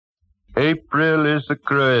April is the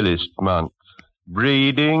cruelest month,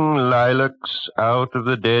 breeding lilacs out of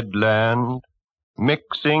the dead land,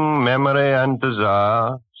 mixing memory and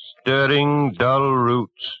desire, stirring dull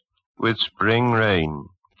roots with spring rain.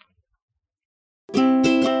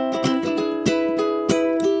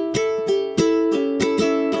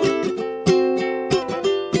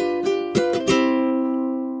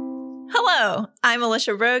 Hello, I'm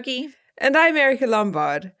Alicia Rogie. And I'm Erica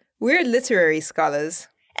Lombard. We're literary scholars.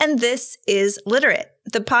 And this is Literate,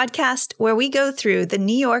 the podcast where we go through the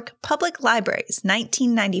New York Public Library's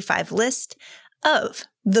 1995 list of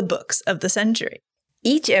the books of the century.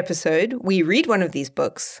 Each episode, we read one of these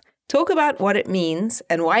books, talk about what it means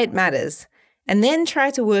and why it matters, and then try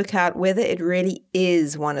to work out whether it really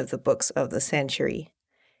is one of the books of the century.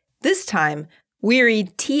 This time, we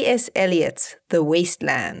read T.S. Eliot's The Waste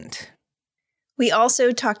Land. We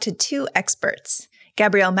also talk to two experts,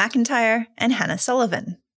 Gabrielle McIntyre and Hannah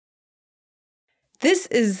Sullivan. This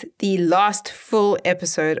is the last full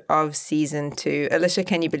episode of season 2. Alicia,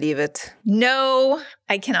 can you believe it? No,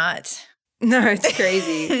 I cannot. No, it's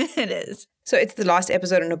crazy. It is. So it's the last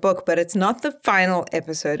episode in a book, but it's not the final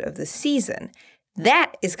episode of the season.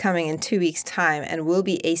 That is coming in 2 weeks' time and will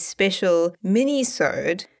be a special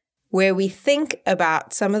mini-sode where we think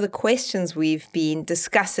about some of the questions we've been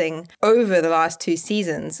discussing over the last 2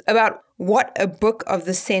 seasons about what a book of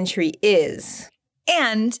the century is.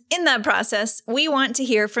 And in that process, we want to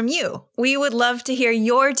hear from you. We would love to hear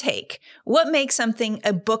your take. What makes something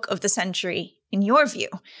a book of the century in your view?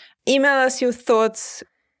 Email us your thoughts,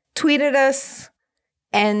 tweet at us,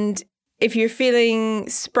 and if you're feeling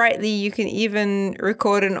sprightly, you can even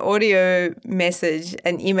record an audio message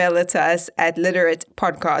and email it to us at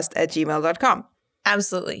literatepodcast@gmail.com.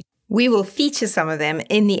 Absolutely. We will feature some of them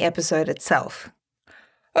in the episode itself.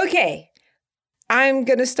 Okay. I'm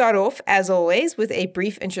going to start off, as always, with a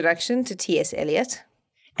brief introduction to T.S. Eliot.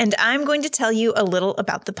 And I'm going to tell you a little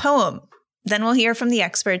about the poem. Then we'll hear from the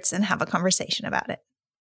experts and have a conversation about it.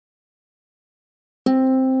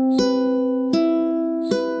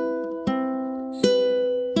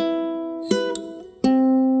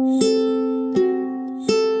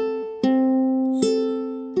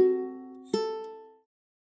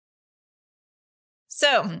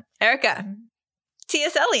 So, Erica,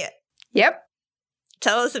 T.S. Eliot. Yep.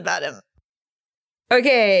 Tell us about him.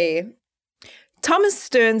 Okay. Thomas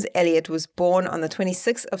Stearns Eliot was born on the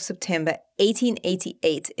 26th of September,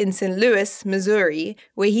 1888 in St. Louis, Missouri,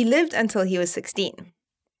 where he lived until he was 16.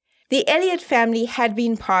 The Eliot family had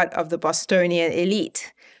been part of the Bostonian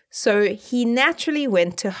elite, so he naturally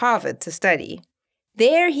went to Harvard to study.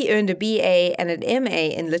 There he earned a BA and an MA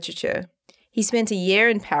in literature. He spent a year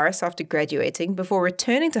in Paris after graduating before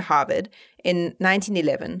returning to Harvard in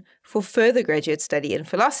 1911 for further graduate study in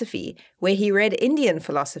philosophy, where he read Indian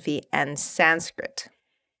philosophy and Sanskrit.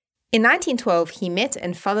 In 1912, he met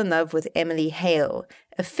and fell in love with Emily Hale,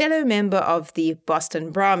 a fellow member of the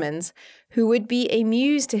Boston Brahmins, who would be a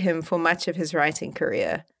muse to him for much of his writing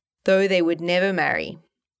career, though they would never marry.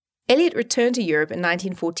 Eliot returned to Europe in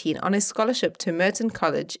 1914 on a scholarship to Merton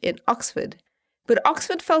College in Oxford. But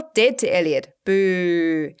Oxford felt dead to Eliot.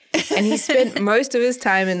 Boo! And he spent most of his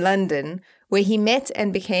time in London, where he met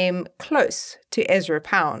and became close to Ezra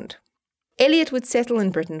Pound. Eliot would settle in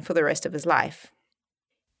Britain for the rest of his life.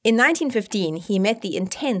 In 1915, he met the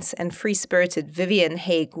intense and free-spirited Vivian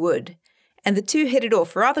Haigh Wood, and the two hit it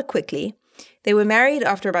off rather quickly. They were married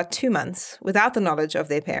after about 2 months, without the knowledge of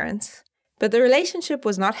their parents. But the relationship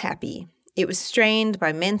was not happy. It was strained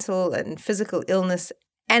by mental and physical illness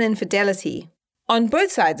and infidelity. On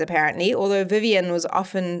both sides, apparently, although Vivian was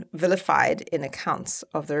often vilified in accounts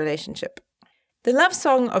of the relationship. The love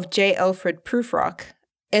song of J. Alfred Prufrock,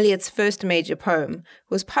 Eliot's first major poem,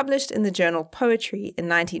 was published in the journal Poetry in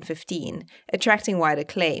 1915, attracting wide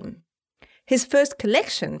acclaim. His first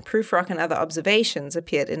collection, Prufrock and Other Observations,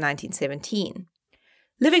 appeared in 1917.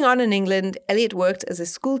 Living on in England, Eliot worked as a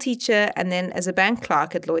schoolteacher and then as a bank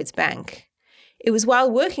clerk at Lloyd's Bank. It was while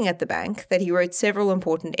working at the bank that he wrote several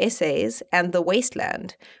important essays and The Waste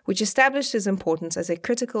Land, which established his importance as a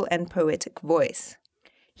critical and poetic voice.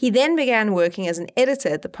 He then began working as an editor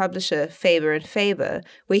at the publisher Faber and Faber,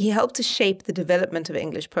 where he helped to shape the development of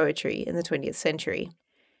English poetry in the 20th century.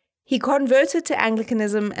 He converted to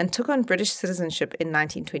Anglicanism and took on British citizenship in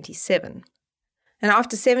 1927. And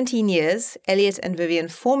after 17 years, Eliot and Vivian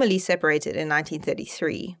formally separated in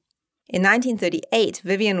 1933. In 1938,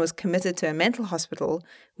 Vivian was committed to a mental hospital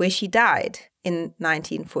where she died in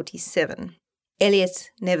 1947.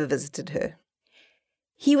 Eliot never visited her.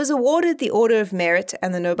 He was awarded the Order of Merit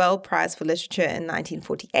and the Nobel Prize for Literature in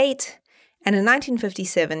 1948, And in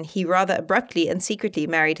 1957, he rather abruptly and secretly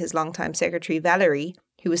married his longtime secretary, Valerie,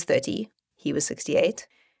 who was 30. He was 68.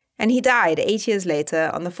 And he died 8 years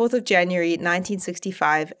later on the 4th of January,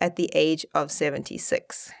 1965, at the age of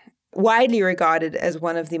 76. Widely regarded as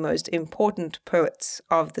one of the most important poets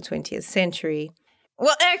of the 20th century.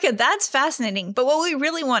 Well, Erica, that's fascinating. But what we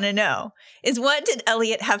really want to know is, what did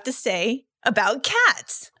Eliot have to say about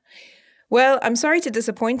cats? Well, I'm sorry to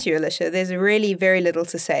disappoint you, Alicia. There's really very little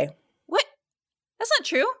to say. What? That's not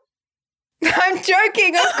true. I'm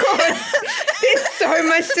joking, of course. There's so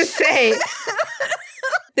much to say.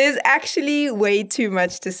 There's actually way too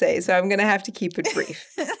much to say, so I'm going to have to keep it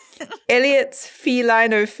brief. Eliot's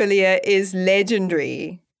felinophilia is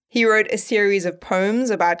legendary. He wrote a series of poems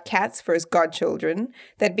about cats for his godchildren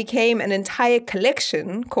that became an entire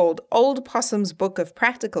collection called Old Possum's Book of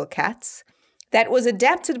Practical Cats that was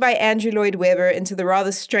adapted by Andrew Lloyd Webber into the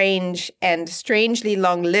rather strange and strangely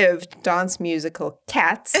long-lived dance musical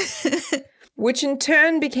Cats, which in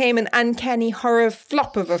turn became an uncanny horror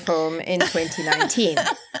flop of a film in 2019.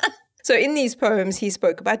 So in these poems, he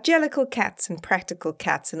spoke about jellicle cats and practical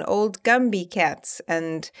cats and old Gumby cats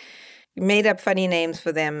and made up funny names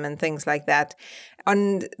for them and things like that.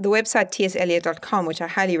 On the website tseliot.com, which I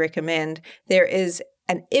highly recommend, there is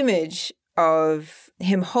an image of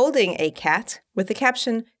him holding a cat with the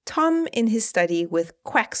caption, "Tom in his study with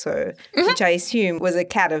Quaxo," which I assume was a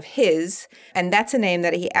cat of his. And that's a name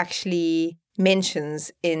that he actually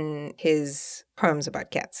mentions in his poems about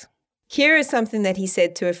cats. Here is something that he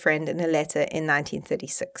said to a friend in a letter in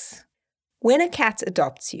 1936. "When a cat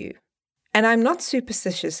adopts you, and I'm not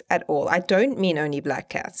superstitious at all, I don't mean only black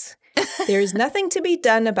cats, there is nothing to be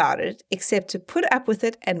done about it except to put up with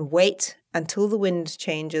it and wait until the wind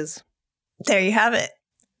changes." There you have it.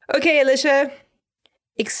 Okay, Alicia,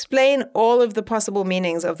 explain all of the possible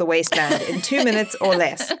meanings of the wasteland in 2 minutes or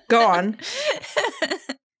less. Go on.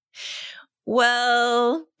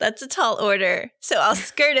 Well, that's a tall order, so I'll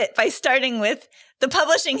skirt it by starting with the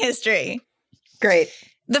publishing history. Great.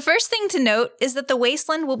 The first thing to note is that The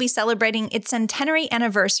Wasteland will be celebrating its centenary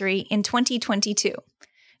anniversary in 2022.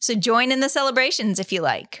 So join in the celebrations if you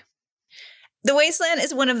like. The Wasteland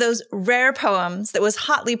is one of those rare poems that was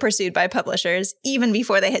hotly pursued by publishers even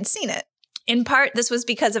before they had seen it. In part, this was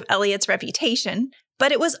because of Eliot's reputation,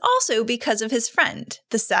 but it was also because of his friend,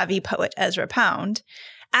 the savvy poet Ezra Pound,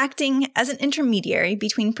 acting as an intermediary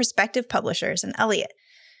between prospective publishers and Eliot.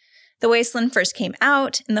 The Wasteland first came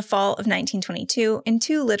out in the fall of 1922 in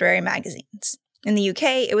 2 literary magazines. In the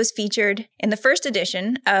UK, it was featured in the first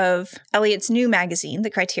edition of Eliot's new magazine, The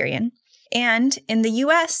Criterion, and in the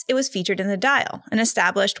US, it was featured in The Dial, an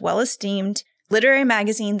established, well-esteemed literary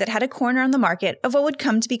magazine that had a corner on the market of what would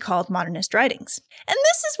come to be called modernist writings. And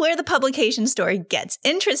this is where the publication story gets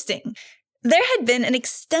interesting. There had been an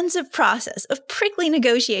extensive process of prickly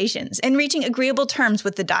negotiations and reaching agreeable terms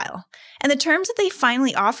with The Dial, and the terms that they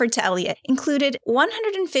finally offered to Eliot included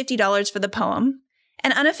 $150 for the poem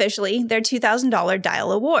and unofficially their $2,000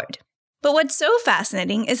 Dial Award. But what's so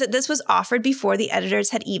fascinating is that this was offered before the editors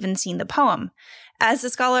had even seen the poem. As the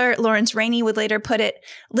scholar Lawrence Rainey would later put it,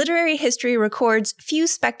 literary history records few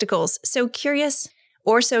spectacles so curious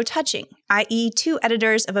or so touching, i.e. 2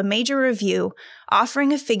 editors of a major review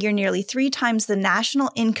offering a figure nearly 3 times the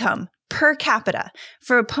national income per capita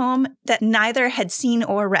for a poem that neither had seen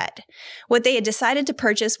or read. What they had decided to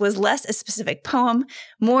purchase was less a specific poem,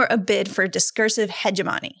 more a bid for discursive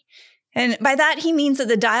hegemony. And by that, he means that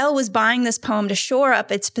the Dial was buying this poem to shore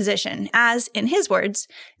up its position as, in his words,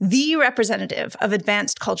 the representative of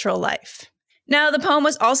advanced cultural life. Now, the poem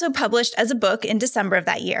was also published as a book in December of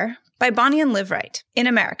that year by Bonnie and Liveright in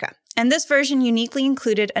America, and this version uniquely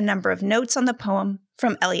included a number of notes on the poem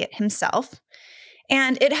from Eliot himself,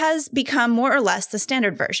 and it has become more or less the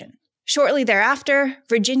standard version. Shortly thereafter,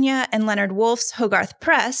 Virginia and Leonard Woolf's Hogarth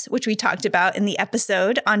Press, which we talked about in the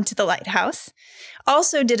episode on To the Lighthouse,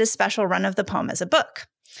 also did a special run of the poem as a book.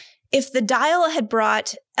 If the Dial had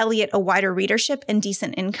brought Eliot a wider readership and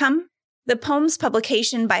decent income, the poem's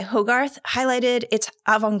publication by Hogarth highlighted its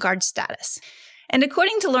avant-garde status. And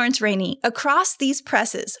according to Lawrence Rainey, across these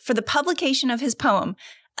presses for the publication of his poem,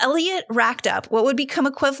 Eliot racked up what would become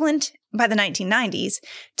equivalent by the 1990s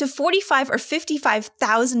to $45,000 or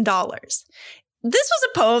 $55,000. This was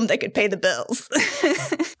a poem that could pay the bills.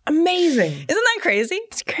 Amazing. Isn't that crazy?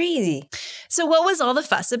 It's crazy. So what was all the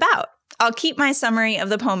fuss about? I'll keep my summary of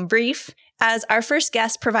the poem brief, as our first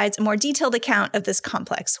guest provides a more detailed account of this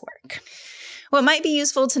complex work. What might be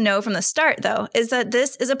useful to know from the start, though, is that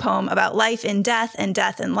this is a poem about life in death and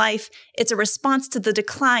death in life. It's a response to the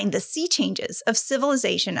decline, the sea changes of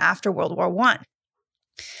civilization after World War I.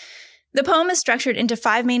 The poem is structured into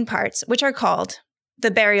 5 main parts, which are called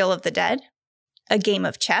The Burial of the Dead, A Game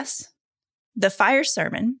of Chess, The Fire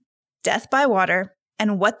Sermon, Death by Water,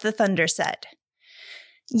 and What the Thunder Said.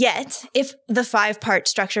 Yet, if the 5-part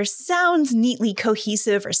structure sounds neatly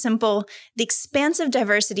cohesive or simple, the expansive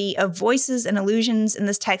diversity of voices and allusions in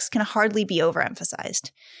this text can hardly be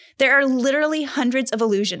overemphasized. There are literally hundreds of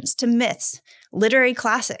allusions to myths, literary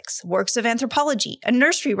classics, works of anthropology, a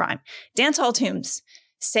nursery rhyme, dance hall tunes,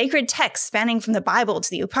 sacred texts spanning from the Bible to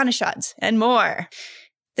the Upanishads, and more.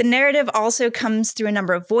 The narrative also comes through a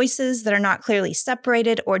number of voices that are not clearly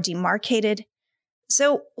separated or demarcated.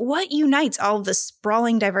 So what unites all of this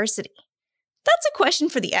sprawling diversity? That's a question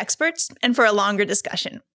for the experts and for a longer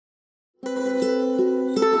discussion.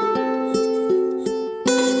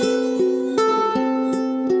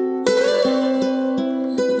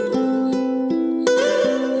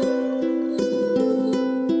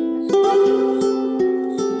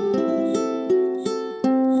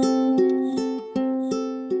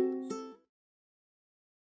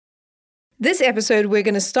 This episode, we're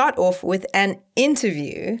going to start off with an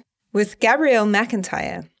interview with Gabrielle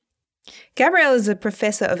McIntyre. Gabrielle is a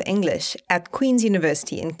professor of English at Queen's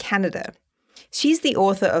University in Canada. She's the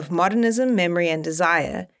author of Modernism, Memory and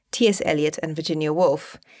Desire, T.S. Eliot and Virginia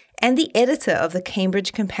Woolf, and the editor of the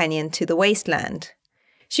Cambridge Companion to the Wasteland.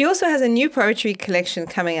 She also has a new poetry collection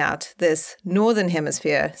coming out this Northern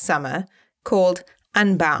Hemisphere summer called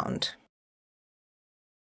Unbound.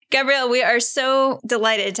 Gabrielle, we are so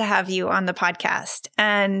delighted to have you on the podcast.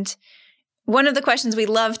 And one of the questions we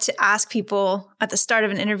love to ask people at the start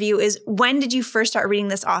of an interview is, when did you first start reading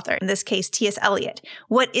this author? In this case, T.S. Eliot.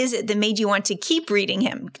 What is it that made you want to keep reading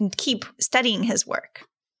him, keep studying his work?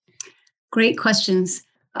 Great questions.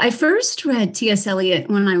 I first read T.S. Eliot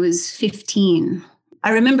when I was 15.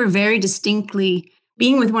 I remember very distinctly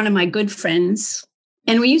being with one of my good friends.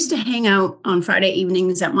 And we used to hang out on Friday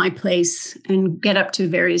evenings at my place and get up to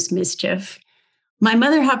various mischief. My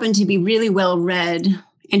mother happened to be really well read,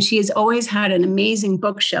 and she has always had an amazing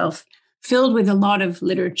bookshelf filled with a lot of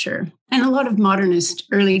literature and a lot of modernist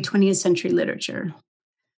early 20th century literature.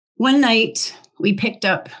 One night, we picked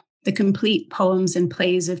up the complete poems and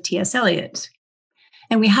plays of T.S. Eliot,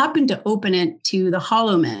 and we happened to open it to The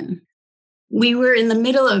Hollow Men. We were in the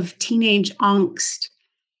middle of teenage angst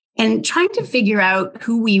and trying to figure out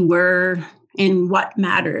who we were and what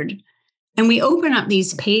mattered. And we open up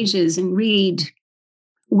these pages and read,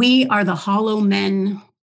 "We are the hollow men.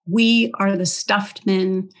 We are the stuffed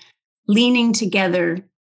men, leaning together,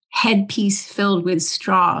 headpiece filled with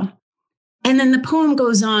straw." And then the poem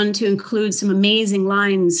goes on to include some amazing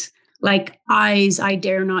lines like, "Eyes I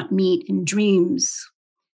dare not meet in dreams."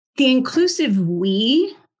 The inclusive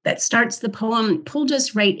 "we" that starts the poem pulled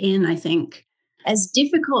us right in, I think. As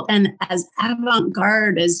difficult and as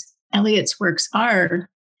avant-garde as Eliot's works are,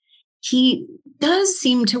 he does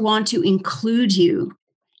seem to want to include you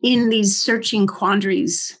in these searching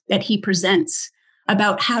quandaries that he presents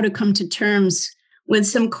about how to come to terms with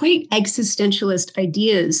some quite existentialist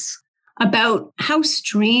ideas about how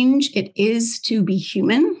strange it is to be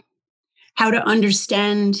human, how to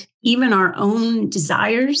understand even our own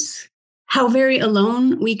desires, how very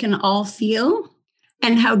alone we can all feel,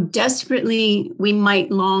 and how desperately we might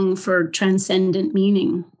long for transcendent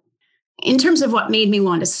meaning. In terms of what made me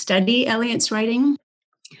want to study Eliot's writing,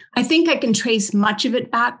 I think I can trace much of it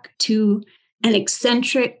back to an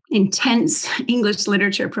eccentric, intense English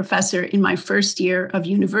literature professor in my first year of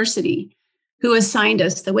university who assigned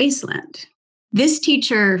us The Wasteland. This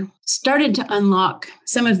teacher started to unlock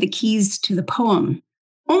some of the keys to the poem,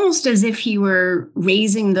 almost as if he were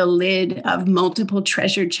raising the lid of multiple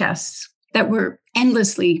treasure chests that were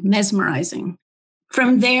endlessly mesmerizing.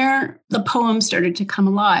 From there, the poem started to come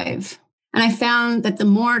alive. And I found that the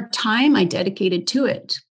more time I dedicated to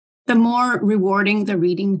it, the more rewarding the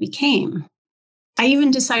reading became. I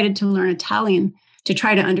even decided to learn Italian to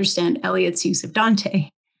try to understand Eliot's use of Dante.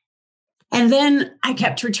 And then I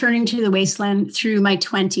kept returning to The Wasteland through my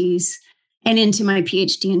 20s and into my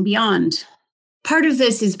PhD and beyond. Part of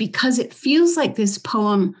this is because it feels like this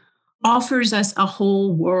poem offers us a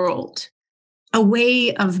whole world, a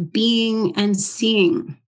way of being and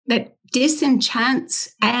seeing that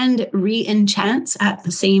disenchants and re-enchants at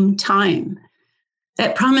the same time,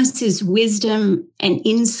 that promises wisdom and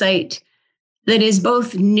insight that is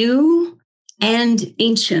both new and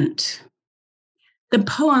ancient. The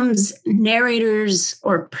poem's narrators,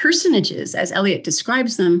 or personages, as Eliot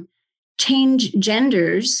describes them, change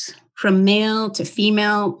genders from male to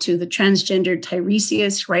female to the transgendered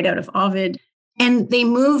Tiresias right out of Ovid. And they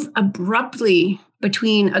move abruptly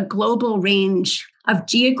between a global range of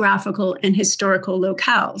geographical and historical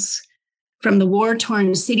locales. from the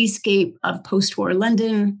war-torn cityscape of post-war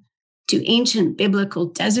London to ancient biblical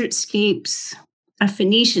desertscapes, a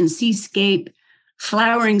Phoenician seascape,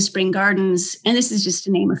 flowering spring gardens, and this is just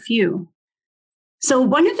to name a few. So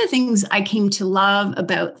one of the things I came to love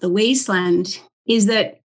about The Wasteland is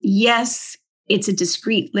that, yes, it's a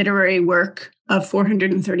discrete literary work of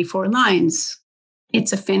 434 lines.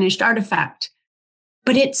 It's a finished artifact,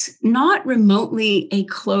 but it's not remotely a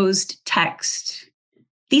closed text.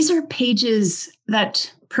 These are pages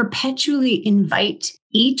that perpetually invite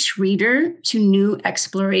each reader to new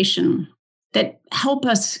exploration, that help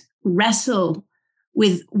us wrestle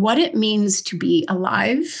with what it means to be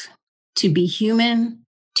alive, to be human,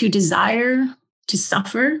 to desire, to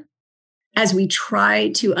suffer, as we try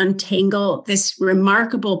to untangle this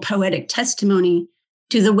remarkable poetic testimony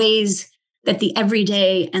to the ways that the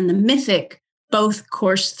everyday and the mythic both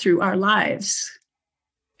course through our lives.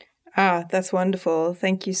 Ah, that's wonderful.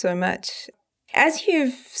 Thank you so much. As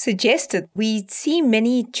you've suggested, we see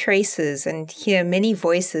many traces and hear many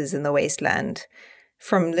voices in The Wasteland,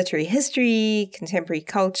 from literary history, contemporary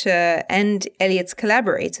culture, and Eliot's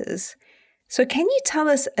collaborators. So can you tell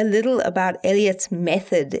us a little about Eliot's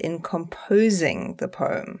method in composing the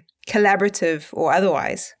poem, collaborative or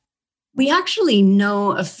otherwise? We actually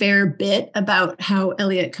know a fair bit about how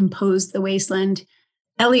Eliot composed The Wasteland.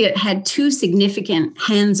 Eliot had two significant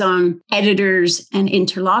hands-on editors and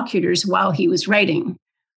interlocutors while he was writing.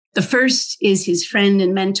 The first is his friend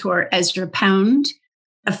and mentor, Ezra Pound,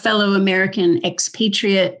 a fellow American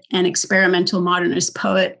expatriate and experimental modernist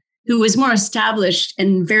poet who was more established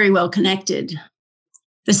and very well connected.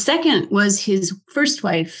 The second was his first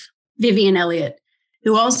wife, Vivian Eliot,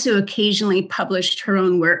 who also occasionally published her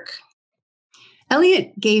own work.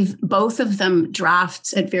 Eliot gave both of them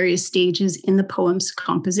drafts at various stages in the poem's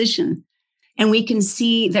composition, and we can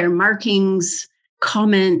see their markings,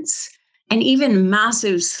 comments, and even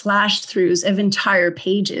massive slash-throughs of entire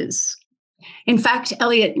pages. In fact,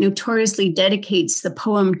 Eliot notoriously dedicates the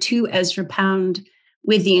poem to Ezra Pound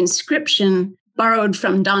with the inscription borrowed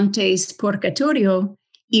from Dante's Purgatorio,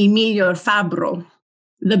 Il miglior fabbro,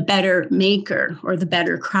 the better maker or the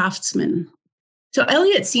better craftsman. So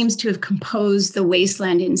Eliot seems to have composed The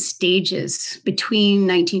Wasteland in stages between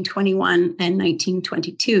 1921 and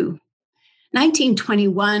 1922.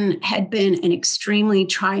 1921 had been an extremely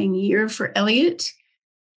trying year for Eliot.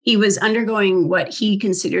 He was undergoing what he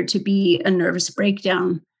considered to be a nervous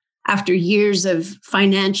breakdown after years of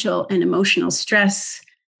financial and emotional stress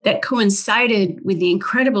that coincided with the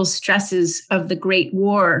incredible stresses of the Great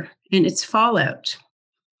War and its fallout.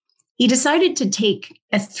 He decided to take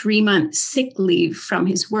a 3-month sick leave from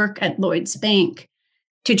his work at Lloyd's Bank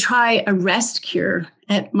to try a rest cure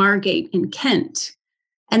at Margate in Kent,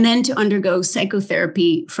 and then to undergo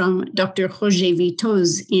psychotherapy from Dr. Roger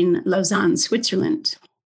Vitoz in Lausanne, Switzerland.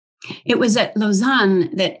 It was at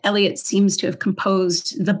Lausanne that Eliot seems to have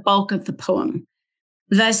composed the bulk of the poem.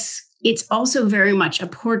 Thus, it's also very much a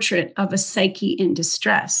portrait of a psyche in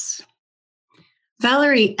distress.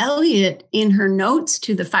 Valerie Elliott, in her notes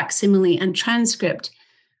to the facsimile and transcript,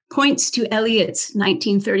 points to Eliot's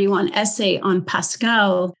 1931 essay on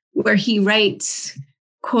Pascal, where he writes,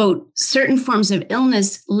 quote, certain forms of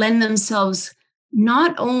illness lend themselves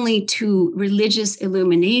not only to religious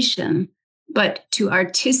illumination, but to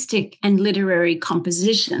artistic and literary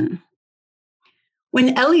composition.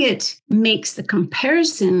 When Eliot makes the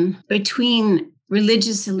comparison between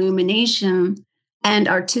religious illumination and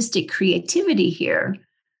artistic creativity here,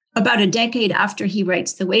 about a decade after he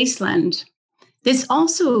writes The Wasteland, this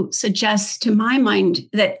also suggests to my mind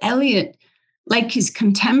that Eliot, like his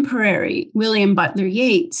contemporary William Butler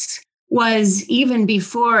Yeats, was, even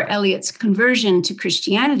before Eliot's conversion to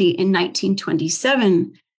Christianity in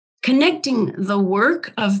 1927, connecting the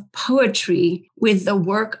work of poetry with the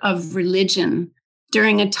work of religion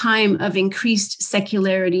during a time of increased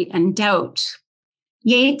secularity and doubt.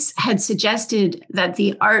 Yeats had suggested that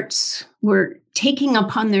the arts were taking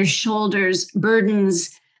upon their shoulders burdens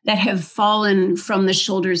that have fallen from the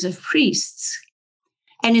shoulders of priests.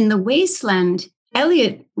 And in The Wasteland,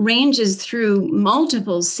 Eliot ranges through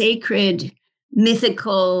multiple sacred,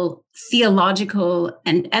 mythical, theological,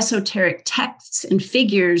 and esoteric texts and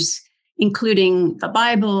figures, including the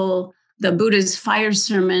Bible, the Buddha's fire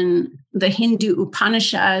sermon, the Hindu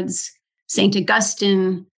Upanishads, St.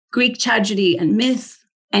 Augustine, Greek tragedy and myth,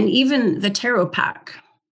 and even the tarot pack.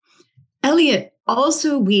 Eliot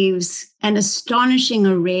also weaves an astonishing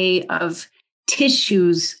array of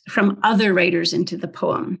tissues from other writers into the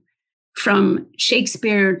poem, from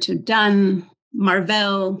Shakespeare to Donne,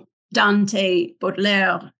 Marvell, Dante,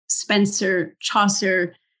 Baudelaire, Spenser,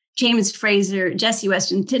 Chaucer, James Fraser, Jessie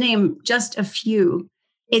Weston, to name just a few.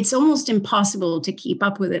 It's almost impossible to keep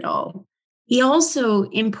up with it all. He also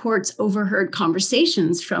imports overheard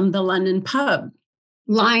conversations from the London pub,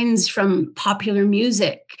 lines from popular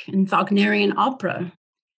music and Wagnerian opera,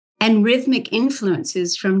 and rhythmic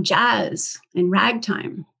influences from jazz and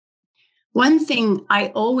ragtime. One thing I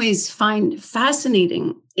always find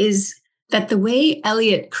fascinating is that the way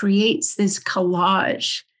Eliot creates this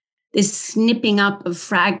collage, this snipping up of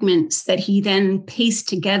fragments that he then pastes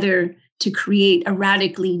together to create a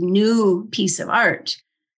radically new piece of art,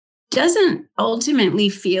 doesn't ultimately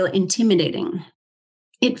feel intimidating.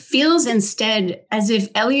 It feels instead as if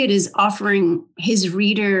Eliot is offering his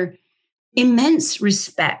reader immense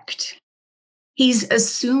respect. He's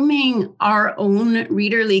assuming our own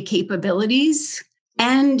readerly capabilities,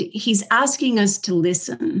 and he's asking us to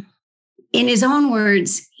listen. In his own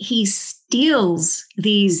words, he steals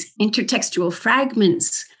these intertextual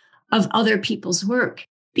fragments of other people's work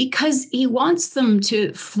because he wants them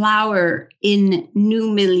to flower in new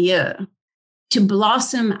milieu, to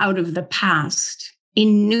blossom out of the past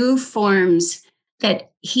in new forms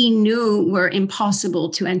that he knew were impossible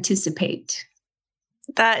to anticipate.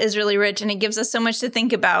 That is really rich, and it gives us so much to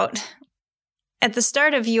think about. At the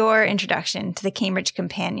start of your introduction to the Cambridge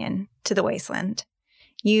Companion to The Wasteland,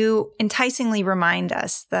 you enticingly remind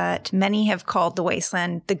us that many have called The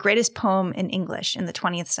Wasteland the greatest poem in English in the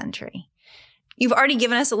 20th century. You've already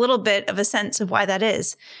given us a little bit of a sense of why that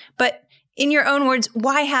is, but in your own words,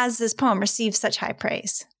 why has this poem received such high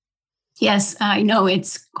praise? Yes, I know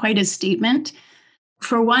it's quite a statement.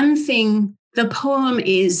 For one thing, the poem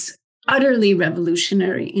is utterly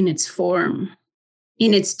revolutionary in its form,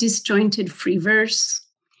 in its disjointed free verse,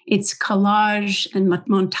 its collage and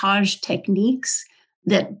montage techniques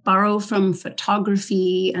that borrow from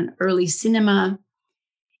photography and early cinema,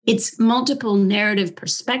 its multiple narrative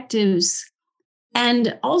perspectives,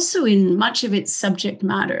 and also in much of its subject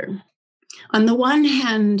matter. On the one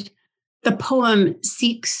hand, the poem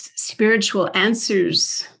seeks spiritual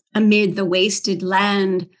answers amid the wasted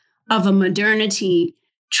land of a modernity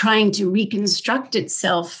trying to reconstruct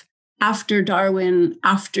itself after Darwin,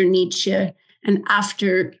 after Nietzsche, and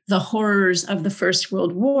after the horrors of the First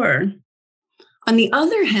World War. On the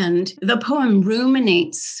other hand, the poem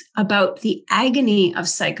ruminates about the agony of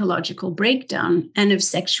psychological breakdown and of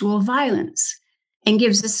sexual violence, and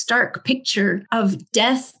gives a stark picture of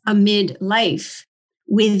death amid life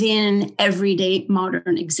within everyday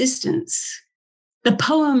modern existence. The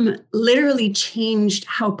poem literally changed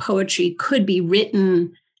how poetry could be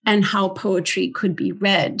written and how poetry could be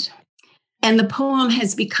read. And the poem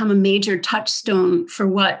has become a major touchstone for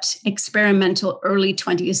what experimental early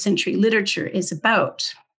 20th century literature is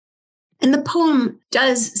about. And the poem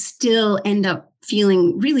does still end up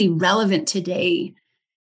feeling really relevant today.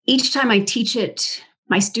 Each time I teach it,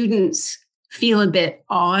 my students feel a bit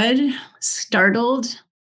awed, startled,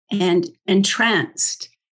 and entranced.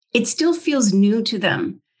 It still feels new to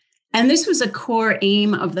them. And this was a core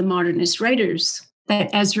aim of the modernist writers that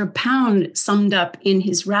Ezra Pound summed up in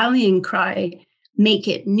his rallying cry, "Make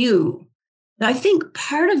it new." I think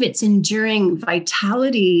part of its enduring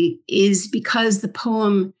vitality is because the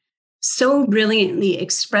poem so brilliantly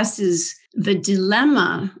expresses the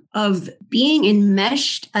dilemma of being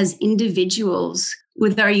enmeshed as individuals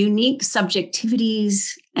with our unique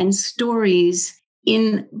subjectivities and stories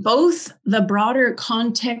in both the broader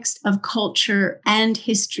context of culture and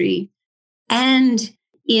history, and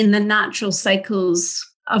in the natural cycles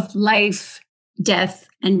of life, death,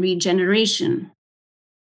 and regeneration.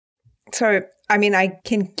 So, I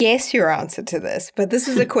can guess your answer to this, but this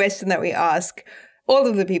is a question that we ask all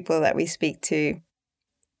of the people that we speak to.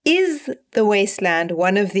 Is The Wasteland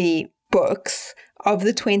one of the books of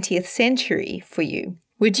the 20th century for you?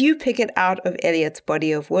 Would you pick it out of Eliot's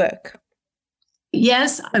body of work?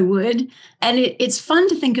 Yes, I would. And it's fun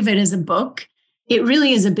to think of it as a book. It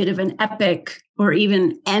really is a bit of an epic, or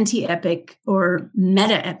even anti-epic or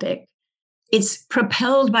meta-epic. It's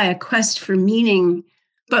propelled by a quest for meaning,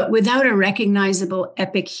 but without a recognizable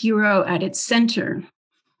epic hero at its center.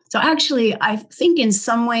 So actually, I think in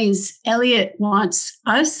some ways, Eliot wants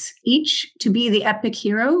us each to be the epic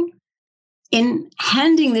hero in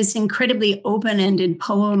handing this incredibly open-ended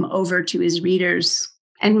poem over to his readers.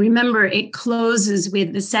 And remember, it closes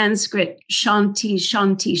with the Sanskrit shanti,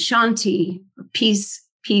 shanti, shanti, peace,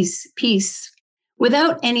 peace, peace,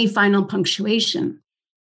 without any final punctuation.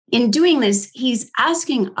 In doing this, he's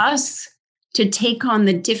asking us to take on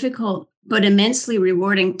the difficult but immensely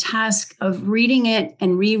rewarding task of reading it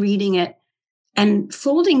and rereading it and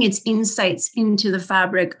folding its insights into the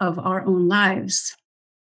fabric of our own lives.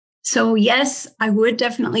 So yes, I would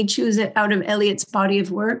definitely choose it out of Eliot's body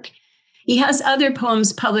of work. He has other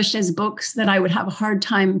poems published as books that I would have a hard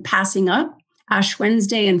time passing up, Ash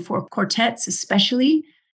Wednesday and Four Quartets especially.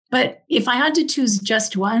 But if I had to choose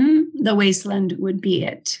just one, The Wasteland would be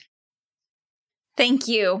it. Thank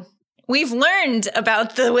you. We've learned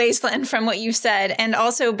about The Wasteland from what you've said, and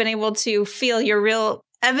also been able to feel your real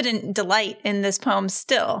evident delight in this poem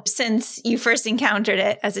still, since you first encountered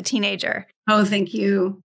it as a teenager. Oh, thank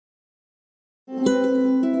you.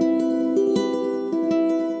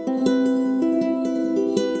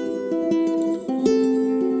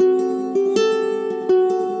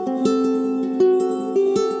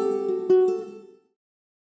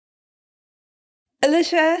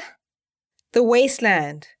 Alicia, The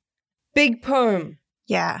Wasteland. Big poem.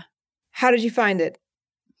 Yeah. How did you find it?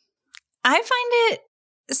 I find it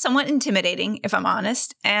somewhat intimidating, if I'm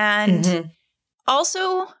honest, and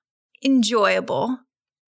also enjoyable.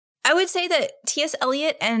 I would say that T.S.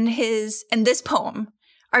 Eliot and this poem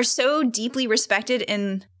are so deeply respected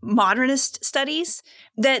in modernist studies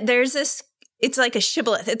that there's this, it's like a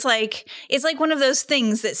shibboleth. It's like one of those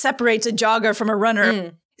things that separates a jogger from a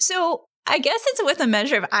runner. So I guess it's with a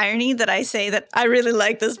measure of irony that I say that I really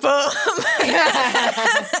like this poem.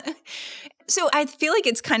 So I feel like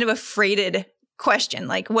it's kind of a freighted question.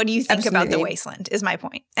 Like, what do you think about The Wasteland is my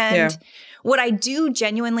point. And what I do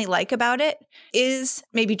genuinely like about it is,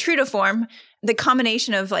 maybe true to form, the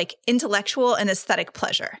combination of like intellectual and aesthetic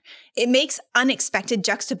pleasure. It makes unexpected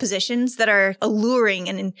juxtapositions that are alluring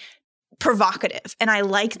and provocative. And I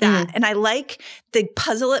like that. And I like the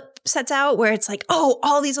puzzle it sets out where it's like, oh,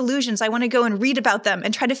 all these illusions, I want to go and read about them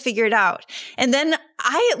and try to figure it out. And then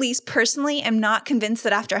I, at least personally, am not convinced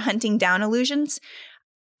that after hunting down illusions,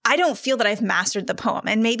 I don't feel that I've mastered the poem.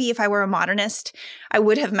 And maybe if I were a modernist, I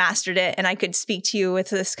would have mastered it and I could speak to you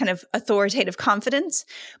with this kind of authoritative confidence.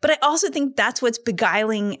 But I also think that's what's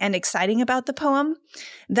beguiling and exciting about the poem,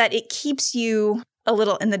 that it keeps you a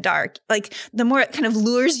little in the dark. Like, the more it kind of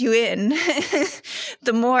lures you in,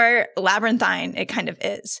 the more labyrinthine it kind of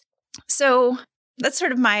is. So that's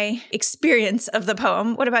sort of my experience of the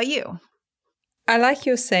poem. What about you? I like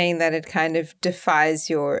your saying that it kind of defies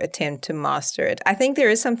your attempt to master it. I think there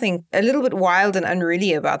is something a little bit wild and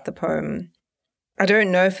unruly about the poem. I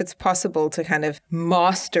don't know if it's possible to kind of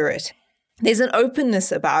master it. There's an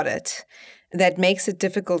openness about it that makes it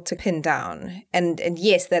difficult to pin down. And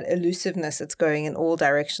yes, that elusiveness, it's going in all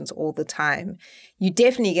directions all the time. You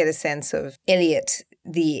definitely get a sense of Eliot,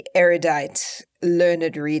 the erudite,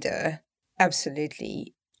 learned reader.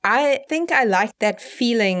 Absolutely. I think I like that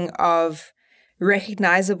feeling of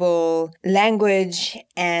recognizable language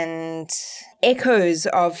and echoes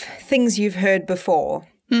of things you've heard before,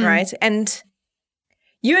 right? And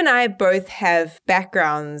you and I both have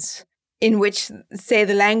backgrounds in which, say,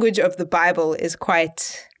 the language of the Bible is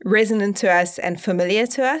quite resonant to us and familiar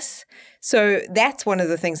to us. So that's one of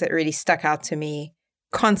the things that really stuck out to me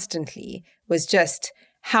constantly, was just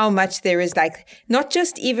how much there is, like, not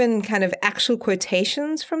just even kind of actual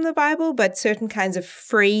quotations from the Bible, but certain kinds of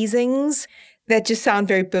phrasings that just sound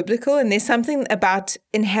very biblical. And there's something about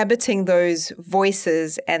inhabiting those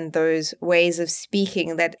voices and those ways of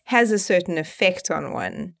speaking that has a certain effect on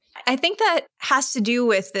one. I think that has to do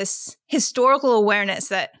with this historical awareness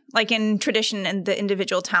that, like in Tradition and the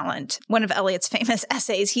Individual Talent, one of Eliot's famous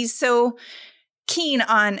essays, he's so keen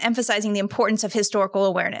on emphasizing the importance of historical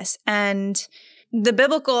awareness. And the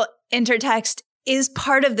biblical intertext is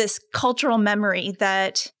part of this cultural memory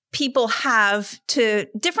that people have to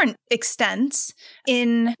different extents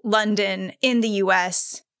in London, in the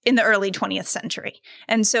US, in the early 20th century.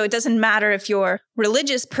 And so it doesn't matter if you're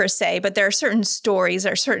religious per se, but there are certain stories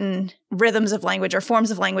or certain rhythms of language or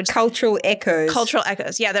forms of language. Cultural echoes. Cultural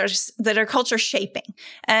echoes, yeah, that are culture shaping.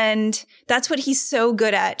 And that's what he's so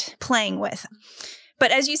good at playing with.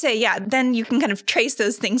 But as you say, yeah, then you can kind of trace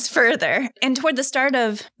those things further. And toward the start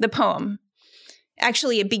of the poem,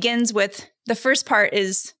 actually it begins with, the first part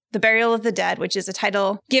is The Burial of the Dead, which is a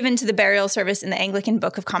title given to the burial service in the Anglican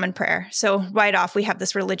Book of Common Prayer. So right off, we have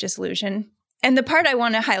this religious allusion. And the part I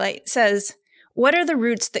want to highlight says, "What are the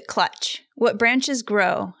roots that clutch? What branches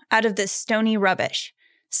grow out of this stony rubbish?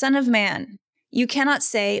 Son of man, you cannot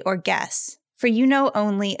say or guess, for you know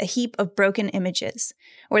only a heap of broken images,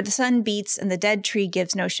 where the sun beats and the dead tree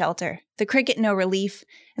gives no shelter, the cricket no relief,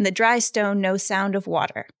 and the dry stone no sound of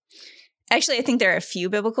water." Actually, I think there are a few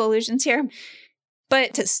biblical allusions here.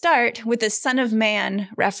 But to start with the Son of Man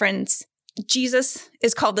reference, Jesus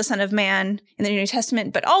is called the Son of Man in the New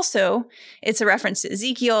Testament, but also it's a reference to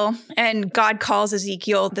Ezekiel, and God calls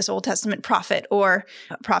Ezekiel this Old Testament prophet, or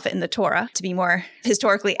prophet in the Torah, to be more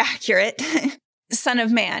historically accurate. Son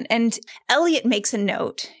of Man. And Eliot makes a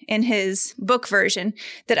note in his book version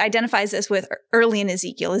that identifies this with early in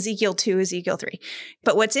Ezekiel 2, Ezekiel 3.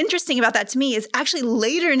 But what's interesting about that to me is actually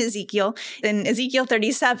later in Ezekiel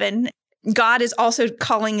 37, God is also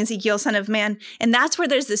calling Ezekiel Son of Man. And that's where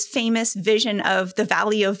there's this famous vision of the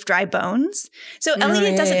Valley of Dry Bones. So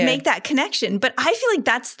Eliot doesn't make that connection. But I feel like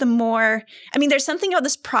that's the more, I mean, there's something about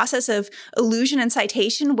this process of allusion and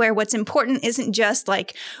citation where what's important isn't just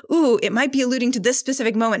like, ooh, it might be alluding to this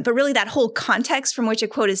specific moment, but really that whole context from which a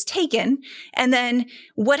quote is taken. And then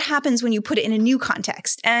what happens when you put it in a new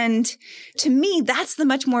context? And to me, that's the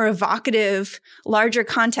much more evocative, larger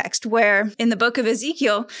context where in the book of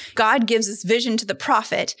Ezekiel, God gives this vision to the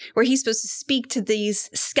prophet where he's supposed to speak to these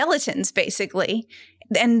skeletons, basically,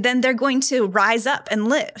 and then they're going to rise up and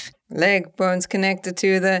live. Leg bones connected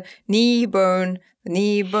to the knee bone. The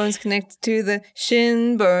knee bone's connected to the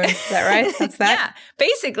shin bone. Is that right? That's that? Yeah,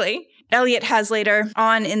 basically. Eliot has later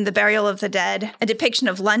on in The Burial of the Dead a depiction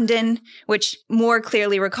of London, which more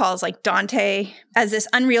clearly recalls like Dante as this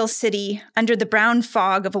unreal city under the brown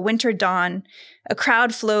fog of a winter dawn. A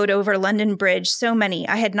crowd flowed over London Bridge, so many,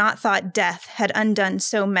 I had not thought death had undone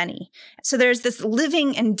so many. So there's this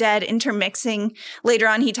living and dead intermixing. Later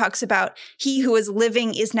on, he talks about he who is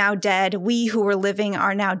living is now dead. We who were living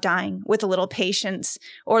are now dying with a little patience.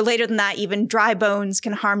 Or later than that, even dry bones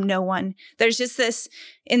can harm no one. There's just this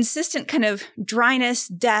insistent kind of dryness,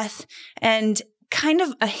 death, and kind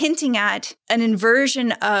of a hinting at an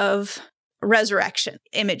inversion of resurrection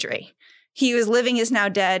imagery. He who is living is now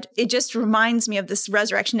dead. It just reminds me of this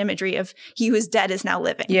resurrection imagery of he who is dead is now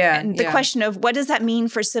living. Yeah, and the question of what does that mean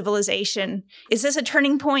for civilization? Is this a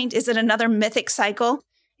turning point? Is it another mythic cycle?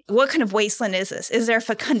 What kind of wasteland is this? Is there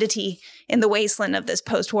fecundity in the wasteland of this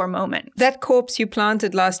post-war moment? That corpse you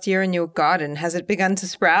planted last year in your garden, has it begun to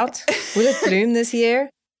sprout? Will it bloom this year?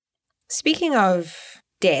 Speaking of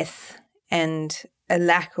death and a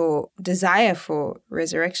lack or desire for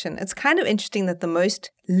resurrection, it's kind of interesting that the most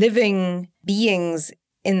living beings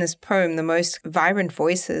in this poem, the most vibrant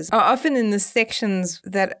voices, are often in the sections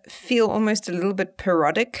that feel almost a little bit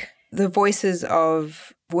parodic. The voices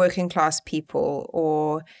of working class people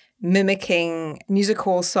or mimicking music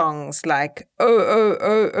hall songs like,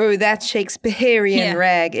 oh, that Shakespearean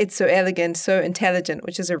rag, it's so elegant, so intelligent,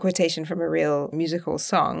 which is a quotation from a real musical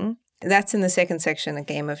song. That's in the second section, A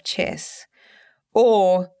Game of Chess.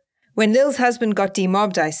 Or, when Lil's husband got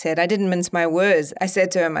demobbed, I said, I didn't mince my words. I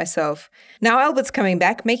said to her myself, now Albert's coming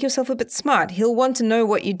back, make yourself a bit smart. He'll want to know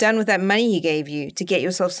what you've done with that money he gave you to get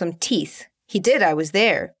yourself some teeth. He did, I was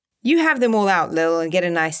there. You have them all out, Lil, and get a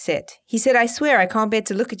nice set. He said, I swear I can't bear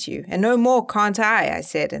to look at you. And no more can't I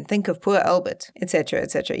said, and think of poor Albert, etc.,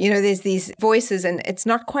 etc. You know, there's these voices, and it's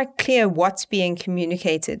not quite clear what's being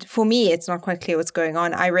communicated. For me, it's not quite clear what's going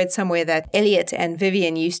on. I read somewhere that Eliot and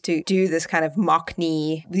Vivian used to do this kind of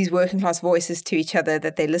mockney, these working class voices to each other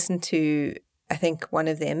that they listened to, I think, one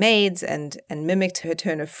of their maids and mimicked her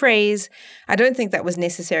turn of phrase. I don't think that was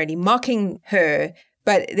necessarily mocking her,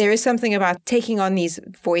 but there is something about taking on these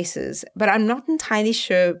voices, but I'm not entirely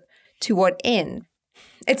sure to what end.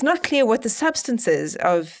 It's not clear what the substance is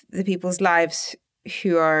of the people's lives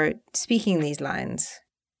who are speaking these lines.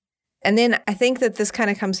 And then I think that this kind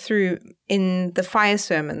of comes through in the fire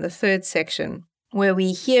sermon, the third section, where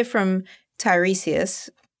we hear from Tiresias,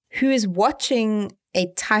 who is watching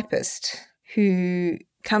a typist who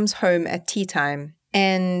comes home at tea time,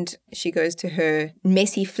 and she goes to her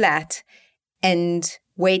messy flat and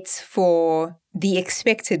waits for the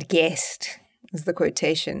expected guest, is the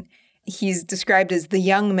quotation. He's described as the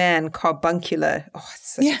young man carbuncular. Oh,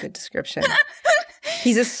 it's such a good description.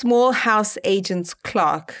 He's a small house agent's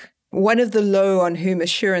clerk, one of the low on whom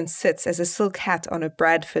assurance sits as a silk hat on a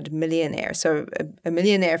Bradford millionaire. So a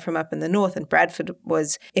millionaire from up in the north, and Bradford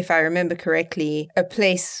was, if I remember correctly, a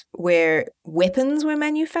place where weapons were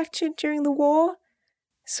manufactured during the war.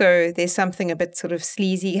 So there's something a bit sort of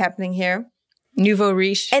sleazy happening here. Nouveau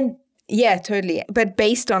riche. And yeah, totally. But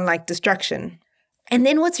based on like destruction. And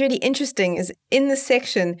then what's really interesting is in this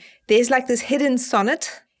section, there's like this hidden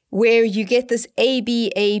sonnet where you get this A,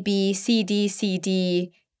 B, C,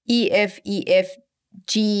 D, E, F,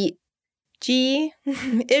 G,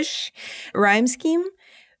 G-ish rhyme scheme.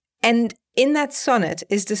 And in that sonnet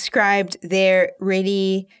is described their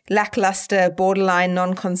really lackluster, borderline,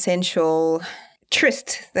 non-consensual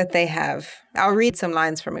tryst that they have. I'll read some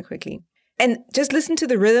lines from it quickly. And just listen to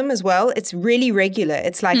the rhythm as well. It's really regular.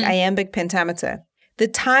 It's like iambic pentameter. The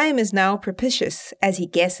time is now propitious, as he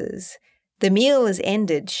guesses. The meal is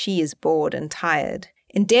ended, she is bored and tired.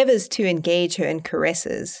 Endeavors to engage her in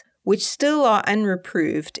caresses, which still are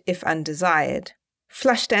unreproved if undesired.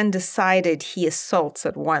 Flushed and decided, he assaults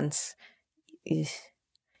at once.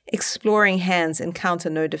 Exploring hands encounter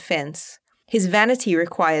no defense. His vanity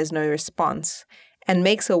requires no response, and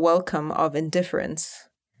makes a welcome of indifference.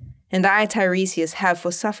 And I, Tiresias, have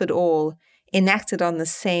for suffered all, enacted on the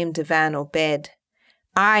same divan or bed.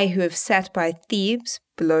 I, who have sat by Thebes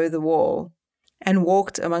below the wall, and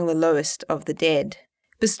walked among the lowest of the dead,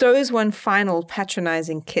 bestows one final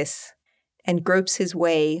patronizing kiss, and gropes his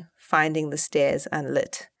way, finding the stairs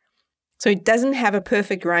unlit. So it doesn't have a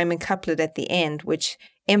perfect rhyming couplet at the end, which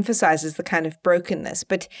emphasizes the kind of brokenness.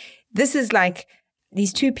 But this is like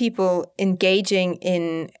these two people engaging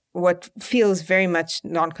in what feels very much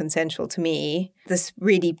non-consensual to me, this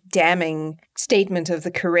really damning statement of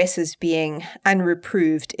the caresses being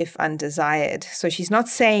unreproved if undesired. So she's not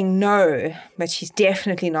saying no, but she's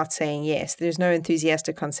definitely not saying yes. There's no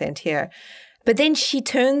enthusiastic consent here. But then she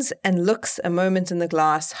turns and looks a moment in the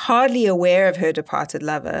glass, hardly aware of her departed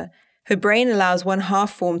lover. Her brain allows one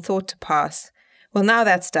half-formed thought to pass. Well, now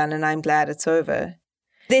that's done and I'm glad it's over.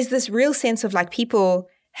 There's this real sense of like people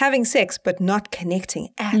having sex but not connecting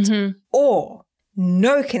at all.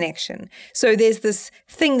 No connection. So there's this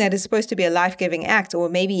thing that is supposed to be a life-giving act or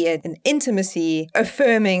maybe an intimacy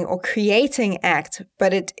affirming or creating act,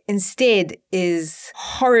 but it instead is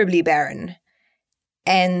horribly barren.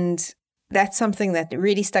 And that's something that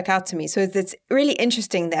really stuck out to me. So it's really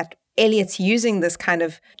interesting that Eliot's using this kind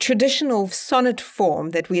of traditional sonnet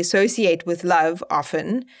form that we associate with love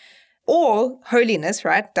often, or holiness,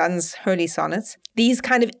 right? Donne's holy sonnets. These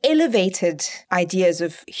kind of elevated ideas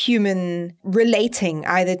of human relating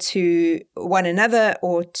either to one another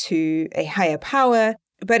or to a higher power.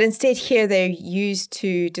 But instead here they're used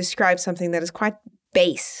to describe something that is quite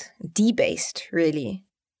base, debased, really.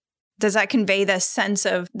 Does that convey this sense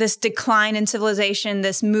of this decline in civilization,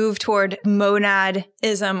 this move toward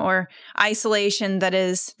monadism or isolation that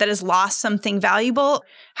has lost something valuable?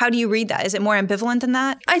 How do you read that? Is it more ambivalent than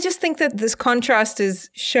that? I just think that this contrast is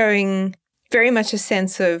showing very much a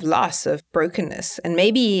sense of loss, of brokenness, and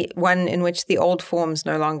maybe one in which the old forms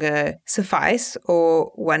no longer suffice,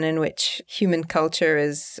 or one in which human culture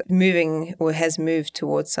is moving or has moved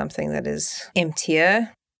towards something that is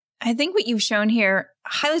emptier. I think what you've shown here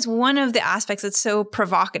highlights one of the aspects that's so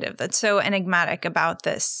provocative, that's so enigmatic about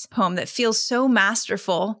this poem, that feels so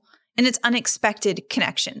masterful in its unexpected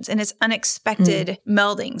connections and its unexpected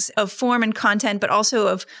meldings of form and content, but also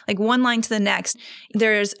of like one line to the next.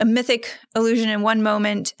 There's a mythic allusion in one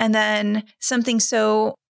moment, and then something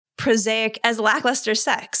so prosaic as lackluster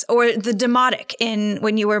sex, or the demotic in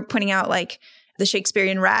when you were pointing out like the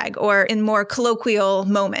Shakespearean rag, or in more colloquial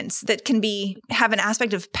moments that can have an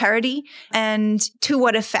aspect of parody. And to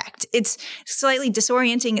what effect? It's slightly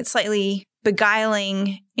disorienting, it's slightly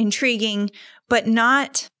beguiling, intriguing, but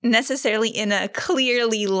not necessarily in a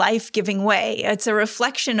clearly life-giving way. It's a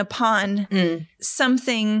reflection upon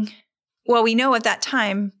something. Well, we know at that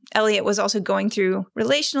time, Eliot was also going through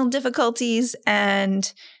relational difficulties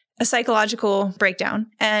and a psychological breakdown.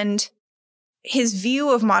 And his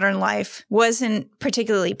view of modern life wasn't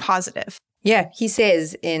particularly positive. Yeah, he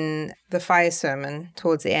says in the fire sermon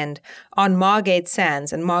towards the end, on Margate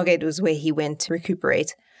Sands, and Margate was where he went to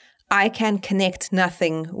recuperate, I can connect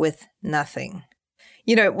nothing with nothing.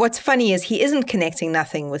 You know, what's funny is he isn't connecting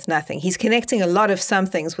nothing with nothing. He's connecting a lot of some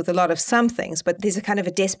things with a lot of some things, but there's a kind of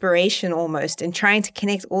a desperation almost in trying to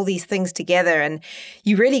connect all these things together. And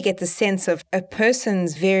you really get the sense of a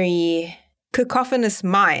person's very cacophonous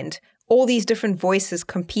mind, all these different voices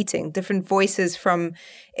competing, different voices from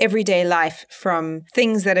everyday life, from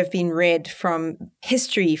things that have been read, from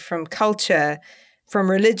history, from culture,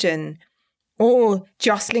 from religion, all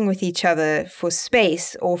jostling with each other for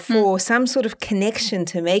space or for some sort of connection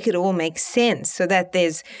to make it all make sense so that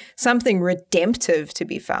there's something redemptive to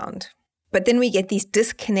be found. But then we get these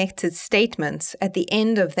disconnected statements at the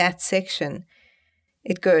end of that section.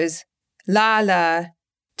 It goes, la la,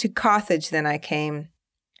 to Carthage then I came.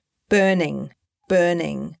 Burning,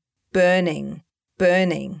 burning, burning,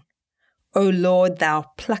 burning. O Lord, thou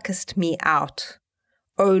pluckest me out.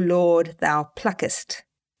 O Lord, thou pluckest,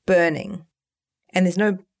 burning. And there's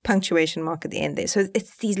no punctuation mark at the end there. So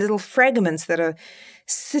it's these little fragments that are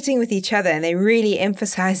sitting with each other, and they're really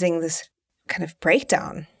emphasizing this kind of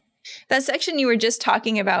breakdown. That section you were just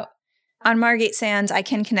talking about, on Margate Sands, I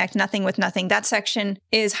can connect nothing with nothing. That section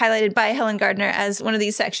is highlighted by Helen Gardner as one of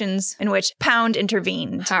these sections in which Pound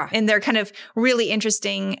intervened in their kind of really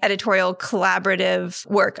interesting editorial collaborative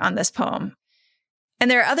work on this poem.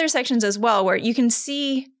 And there are other sections as well where you can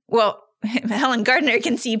see, well, Helen Gardner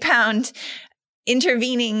can see Pound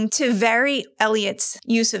intervening to vary Eliot's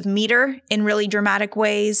use of meter in really dramatic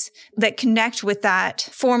ways that connect with that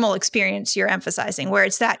formal experience you're emphasizing, where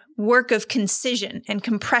it's that work of concision and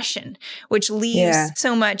compression, which leaves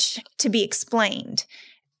so much to be explained.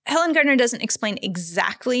 Helen Gardner doesn't explain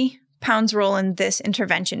exactly Pound's role in this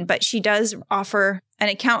intervention, but she does offer an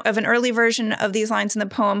account of an early version of these lines in the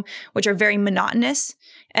poem, which are very monotonous,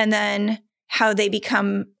 and then how they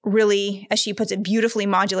become really, as she puts it, beautifully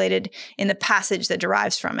modulated in the passage that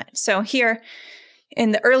derives from it. So here,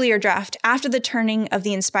 in the earlier draft, after the turning of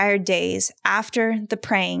the inspired days, after the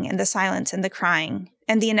praying and the silence and the crying,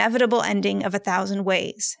 and the inevitable ending of 1,000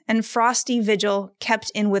 ways, and frosty vigil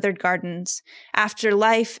kept in withered gardens, after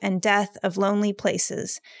life and death of lonely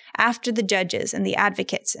places, after the judges and the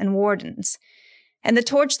advocates and wardens, and the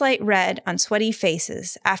torchlight red on sweaty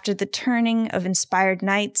faces, after the turning of inspired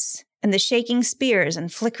nights, and the shaking spears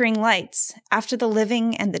and flickering lights, after the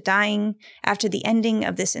living and the dying, after the ending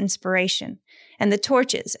of this inspiration, and the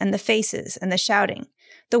torches and the faces and the shouting,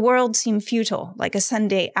 the world seemed futile like a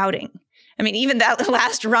Sunday outing. I mean, even that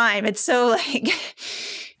last rhyme, it's so like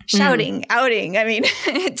shouting, outing. I mean,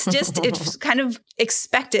 it's kind of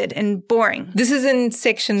expected and boring. This is in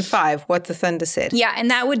section 5, What the Thunder Said. Yeah, and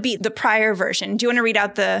that would be the prior version. Do you want to read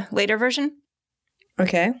out the later version?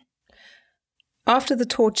 Okay. After the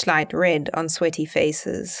torchlight red on sweaty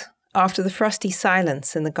faces, after the frosty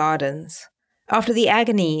silence in the gardens, after the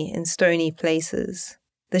agony in stony places,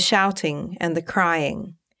 the shouting and the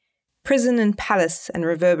crying, prison and palace and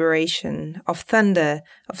reverberation of thunder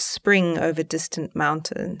of spring over distant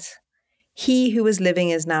mountains. He who was living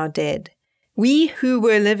is now dead. We who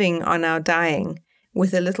were living are now dying,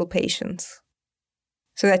 with a little patience.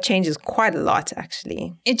 So that changes quite a lot,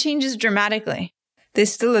 actually. It changes dramatically.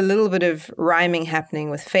 There's still a little bit of rhyming happening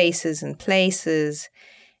with faces and places,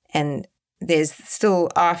 and there's still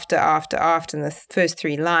after in the first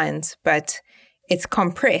 3 lines, but it's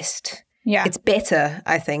compressed. Yeah. It's better,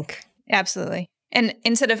 I think. Absolutely. And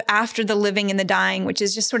instead of after the living and the dying, which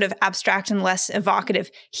is just sort of abstract and less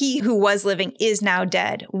evocative, he who was living is now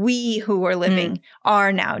dead. We who were living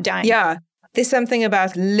are now dying. Yeah. There's something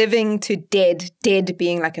about living to dead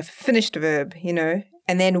being like a finished verb, you know,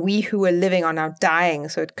 and then we who are living are now dying.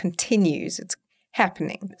 So it continues. It's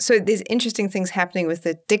happening. So there's interesting things happening with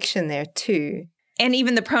the diction there too. And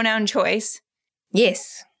even the pronoun choice.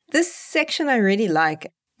 Yes. This section I really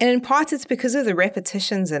like. And in part, it's because of the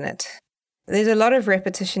repetitions in it. There's a lot of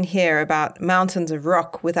repetition here about mountains of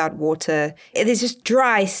rock without water. There's just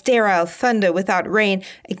dry, sterile thunder without rain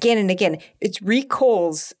again and again. It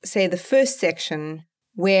recalls, say, the first section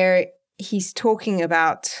where he's talking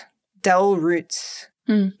about dull roots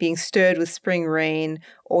being stirred with spring rain,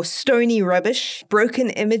 or stony rubbish, broken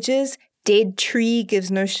images, dead tree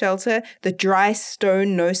gives no shelter, the dry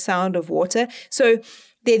stone, no sound of water. So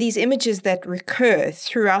there are these images that recur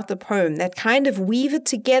throughout the poem that kind of weave it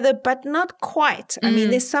together, but not quite. I mean,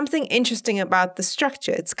 there's something interesting about the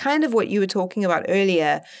structure. It's kind of what you were talking about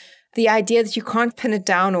earlier, the idea that you can't pin it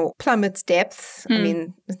down or plumb its depths. I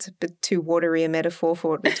mean, it's a bit too watery a metaphor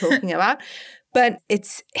for what we're talking about, but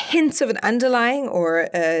it's hints of an underlying or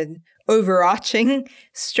an overarching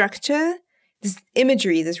structure. This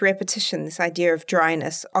imagery, this repetition, this idea of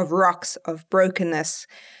dryness, of rocks, of brokenness,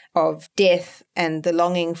 of death, and the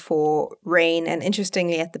longing for rain. And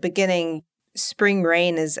interestingly, at the beginning, spring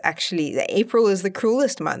rain is actually, April is the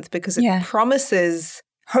cruelest month because it promises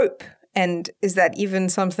hope. And is that even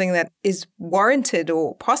something that is warranted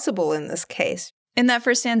or possible in this case? In that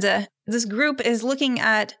first stanza, this group is looking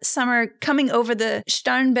at summer coming over the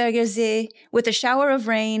Starnberger See with a shower of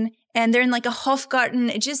rain, and they're in like a Hofgarten.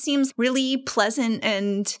 It just seems really pleasant,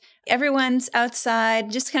 and everyone's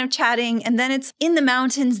outside just kind of chatting. And then it's in the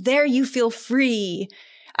mountains. There you feel free.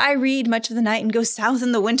 I read much of the night and go south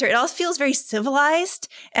in the winter. It all feels very civilized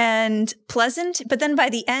and pleasant. But then by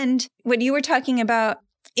the end, what you were talking about,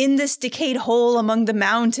 in this decayed hole among the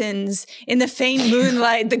mountains, in the faint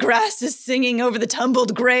moonlight, the grass is singing over the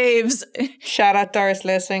tumbled graves. Shout out Doris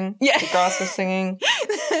Lessing. Yeah. The grass is singing.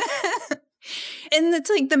 And it's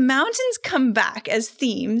like the mountains come back as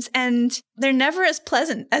themes, and they're never as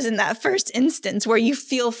pleasant as in that first instance where you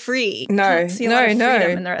feel free. No. In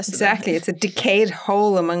the rest exactly. It's a decayed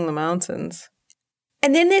hole among the mountains.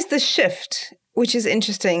 And then there's the shift, which is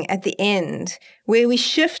interesting at the end, where we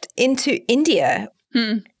shift into India.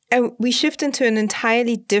 And we shift into an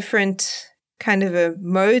entirely different kind of a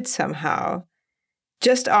mode somehow.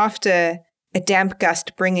 Just after a damp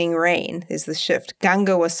gust bringing rain, there's the shift.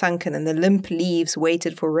 Ganga was sunken and the limp leaves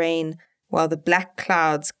waited for rain while the black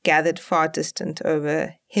clouds gathered far distant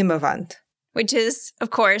over Himavant. Which is,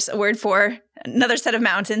 of course, a word for another set of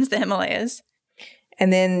mountains, the Himalayas.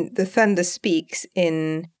 And then the thunder speaks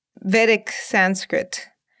in Vedic Sanskrit,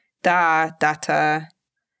 Da, Data,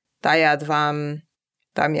 Dayadvam,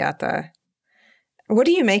 Damyata. What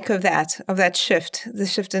do you make of that shift, the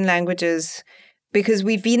shift in languages? Because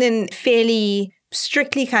we've been in fairly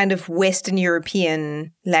strictly kind of Western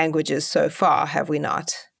European languages so far, have we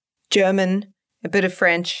not? German, a bit of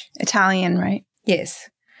French. Italian, right? Yes.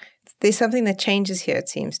 There's something that changes here, it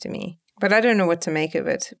seems to me. But I don't know what to make of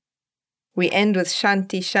it. We end with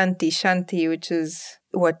Shanti, Shanti, Shanti, which is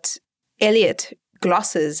what Eliot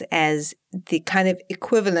glosses as the kind of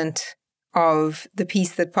equivalent of the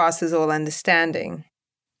peace that passes all understanding.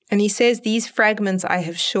 And he says, these fragments I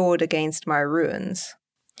have shored against my ruins.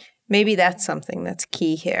 Maybe that's something that's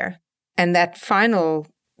key here. And that final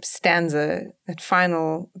stanza, that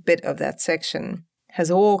final bit of that section, has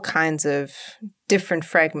all kinds of different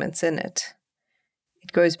fragments in it.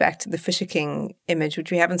 It goes back to the Fisher King image,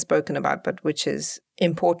 which we haven't spoken about, but which is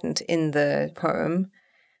important in the poem.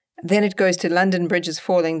 Then it goes to London Bridge is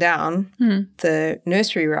falling down, the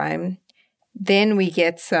nursery rhyme. Then we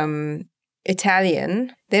get some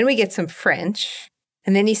Italian. Then we get some French.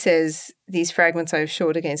 And then he says, these fragments I have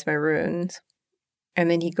shored against my ruins. And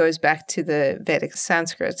then he goes back to the Vedic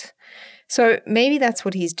Sanskrit. So maybe that's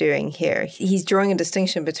what he's doing here. He's drawing a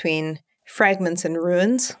distinction between fragments and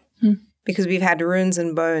ruins, because we've had ruins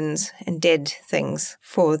and bones and dead things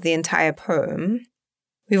for the entire poem.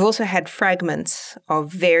 We've also had fragments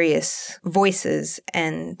of various voices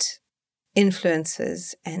and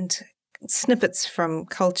influences and snippets from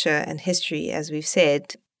culture and history, as we've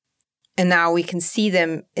said. And now we can see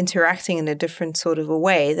them interacting in a different sort of a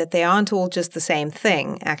way, that they aren't all just the same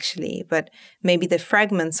thing, actually, but maybe the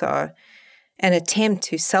fragments are an attempt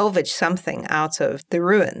to salvage something out of the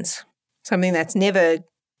ruins, something that's never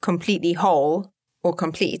completely whole or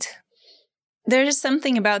complete. There's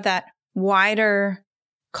something about that wider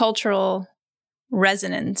cultural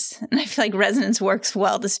resonance. And I feel like resonance works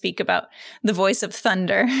well to speak about the voice of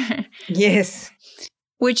thunder. Yes.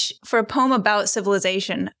 Which, for a poem about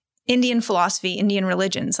civilization, Indian philosophy, Indian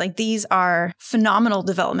religions, like these are phenomenal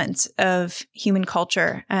developments of human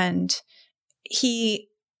culture. And he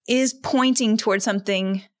is pointing towards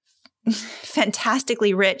something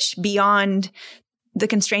fantastically rich beyond the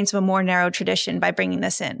constraints of a more narrow tradition by bringing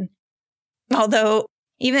this in. Although,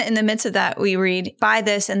 even in the midst of that, we read, by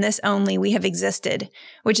this and this only we have existed,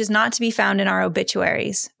 which is not to be found in our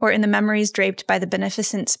obituaries, or in the memories draped by the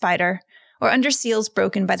beneficent spider, or under seals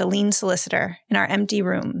broken by the lean solicitor in our empty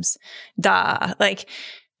rooms. Like,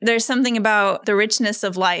 there's something about the richness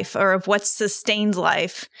of life, or of what sustains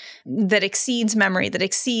life, that exceeds memory, that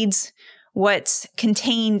exceeds what's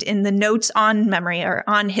contained in the notes on memory or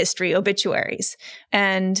on history, obituaries.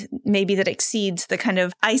 And maybe that exceeds the kind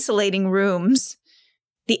of isolating rooms,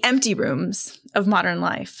 the empty rooms of modern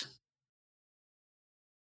life.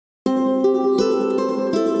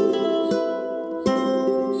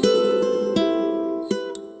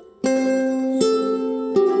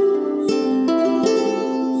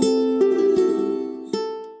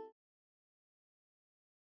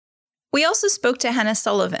 We also spoke to Hannah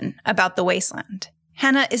Sullivan about The Wasteland.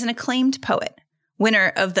 Hannah is an acclaimed poet,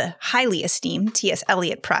 winner of the highly esteemed T.S.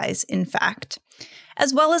 Eliot Prize, in fact,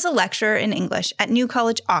 as well as a lecturer in English at New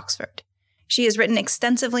College, Oxford. She has written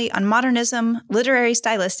extensively on modernism, literary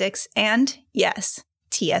stylistics, and, yes,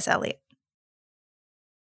 T.S. Eliot.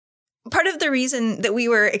 Part of the reason that we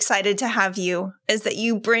were excited to have you is that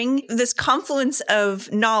you bring this confluence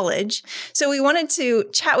of knowledge. So we wanted to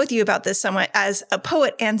chat with you about this somewhat as a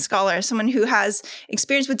poet and scholar, someone who has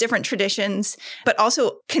experience with different traditions, but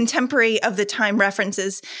also contemporary of the time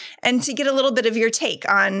references, and to get a little bit of your take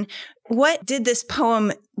on what did this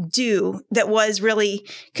poem do that was really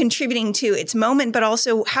contributing to its moment, but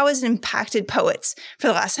also how has it impacted poets for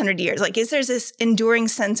the last 100 years? Like, is there this enduring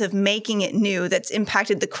sense of making it new that's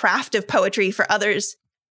impacted the craft of poetry for others?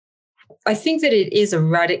 I think that it is a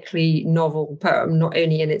radically novel poem, not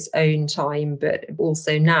only in its own time, but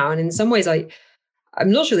also now. And in some ways, I'm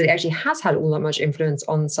not sure that it actually has had all that much influence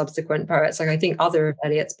on subsequent poets. Like, I think other of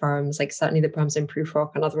Eliot's poems, like certainly the poems in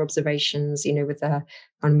Prufrock and other observations, with their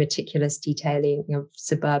kind of meticulous detailing of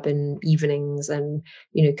suburban evenings and,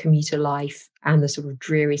 commuter life and the sort of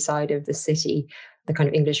dreary side of the city, the kind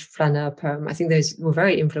of English flaneur poem, I think those were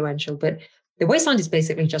very influential. But The Wasteland is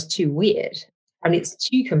basically just too weird. And it's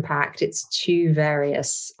too compact, it's too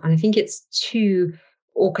various. And I think it's too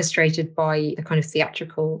orchestrated by a kind of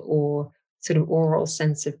theatrical or sort of oral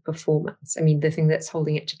sense of performance. I mean, the thing that's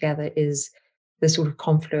holding it together is the sort of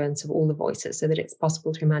confluence of all the voices, so that it's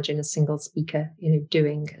possible to imagine a single speaker,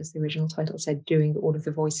 doing, as the original title said, doing all of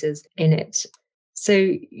the voices in it.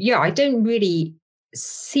 So, yeah, I don't really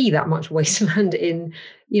see that much wasteland in,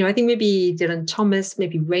 I think maybe Dylan Thomas,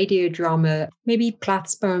 maybe radio drama, maybe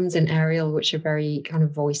Plath's poems and Ariel, which are very kind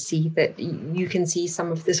of voicey, that you can see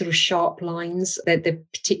some of the sort of sharp lines, that the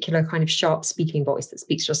particular kind of sharp speaking voice that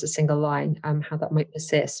speaks just a single line, how that might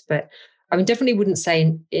persist. But I mean, definitely wouldn't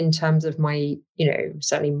say in terms of my,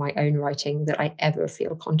 certainly my own writing that I ever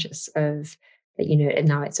feel conscious of that,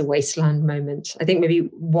 now it's a wasteland moment. I think maybe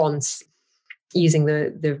once using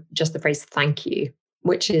the phrase thank you,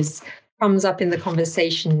 which comes up in the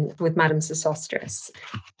conversation with Madame Sosostris.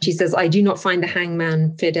 She says, I do not find the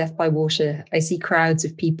hangman fear death by water. I see crowds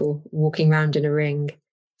of people walking round in a ring.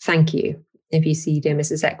 Thank you. If you see dear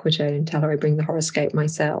Mrs. Equitone, tell her I bring the horoscope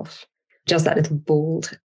myself. Just that little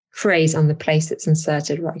bald phrase on the place that's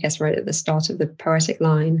inserted, I guess, right at the start of the poetic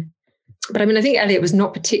line. But I mean, I think Eliot was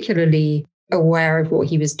not particularly aware of what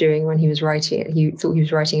he was doing when he was writing it. He thought he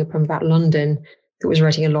was writing a poem about London, that was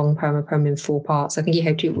writing a poem in 4 parts. I think he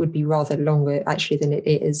hoped it would be rather longer, actually, than it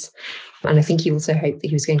is. And I think he also hoped that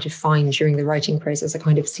he was going to find during the writing process a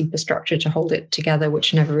kind of superstructure to hold it together,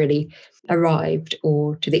 which never really arrived,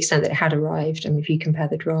 or to the extent that it had arrived. I mean, if you compare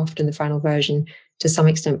the draft and the final version, to some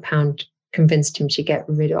extent, Pound convinced him to get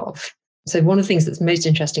rid of. So one of the things that's most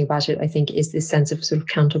interesting about it, I think, is this sense of sort of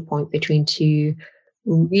counterpoint between two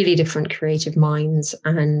really different creative minds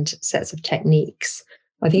and sets of techniques.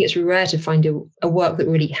 I think it's rare to find a work that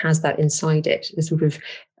really has that inside it. There's sort of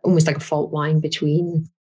almost like a fault line between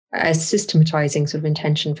a systematizing sort of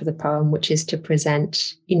intention for the poem, which is to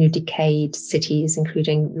present, decayed cities,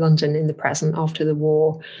 including London in the present after the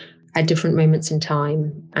war, at different moments in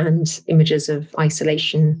time, and images of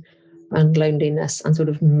isolation and loneliness and sort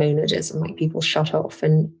of monadism, like people shut off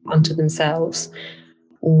and unto themselves,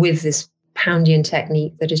 with this Poundian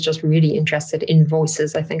technique that is just really interested in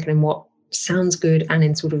voices, I think, and in what sounds good, and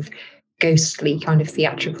in sort of ghostly kind of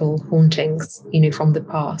theatrical hauntings, from the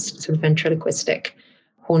past, sort of ventriloquistic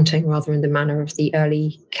haunting rather in the manner of the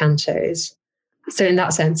early cantos. So in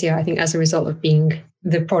that sense, I think as a result of being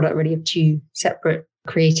the product really of two separate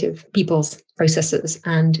creative people's processes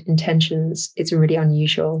and intentions, it's really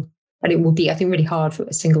unusual. And it will be, I think, really hard for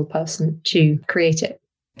a single person to create it.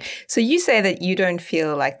 So you say that you don't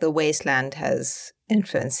feel like the wasteland has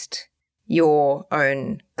influenced your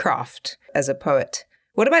own craft as a poet.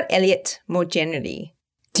 What about Eliot more generally?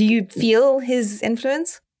 Do you feel his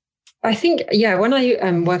influence? I think, when I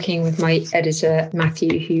am working with my editor,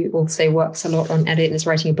 Matthew, who also works a lot on Eliot and is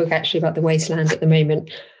writing a book actually about the wasteland at the moment,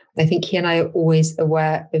 I think he and I are always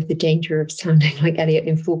aware of the danger of sounding like Eliot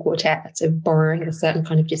in full quartets, of borrowing a certain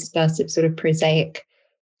kind of dispersive, sort of prosaic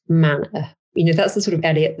manner. That's the sort of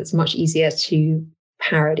Eliot that's much easier to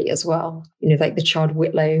parody as well. Like the Chard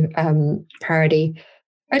Whitlow parody.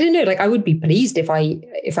 I don't know, I would be pleased if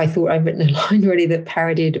I thought I'd written a line really that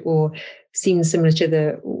parodied or seemed similar to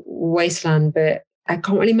the wasteland, but I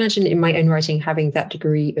can't really imagine in my own writing having that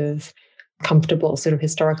degree of comfortable sort of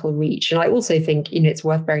historical reach. And I also think, it's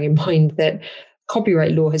worth bearing in mind that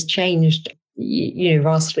copyright law has changed,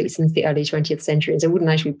 vastly since the early 20th century. And so it wouldn't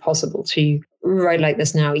actually be possible to write like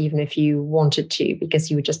this now, even if you wanted to, because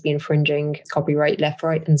you would just be infringing copyright left,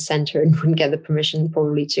 right, and center and wouldn't get the permission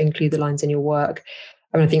probably to include the lines in your work.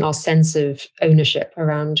 I mean, I think our sense of ownership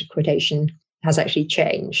around quotation has actually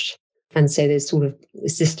changed. And so there's sort of a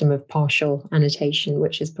system of partial annotation,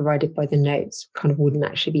 which is provided by the notes, kind of wouldn't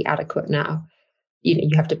actually be adequate now.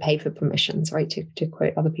 You have to pay for permissions, right, to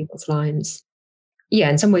quote other people's lines. Yeah,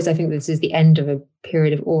 in some ways, I think this is the end of a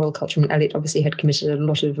period of oral culture. I mean, Eliot obviously had committed a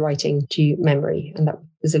lot of writing to memory, and that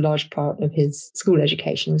was a large part of his school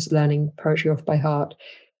education, was learning poetry off by heart.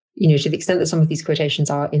 To the extent that some of these quotations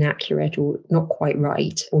are inaccurate or not quite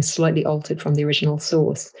right or slightly altered from the original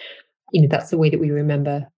source, that's the way that we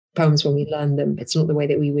remember poems when we learn them. It's not the way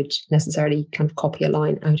that we would necessarily kind of copy a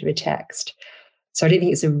line out of a text. So I don't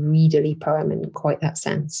think it's a readerly poem in quite that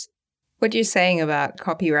sense. What you're saying about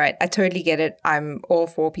copyright, I totally get it. I'm all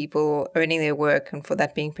for people owning their work and for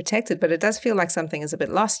that being protected, but it does feel like something is a bit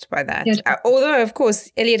lost by that. Yes. Although, of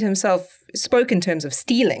course, Eliot himself spoke in terms of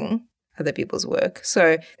stealing other people's work.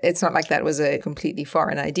 So it's not like that was a completely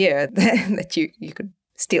foreign idea that you could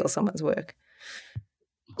steal someone's work.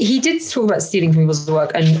 He did talk about stealing from people's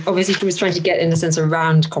work, and obviously he was trying to get, in a sense,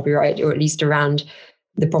 around copyright, or at least around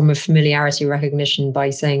the problem of familiarity recognition, by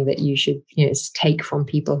saying that you should take from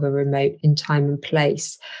people who are remote in time and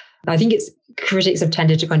place. I think critics have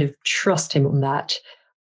tended to kind of trust him on that.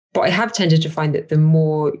 But I have tended to find that the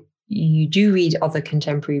more you do read other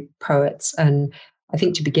contemporary poets, and I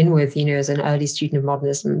think to begin with, as an early student of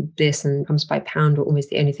modernism, this and Comes by Pound were almost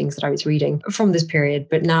the only things that I was reading from this period.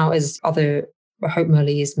 But now as other Hope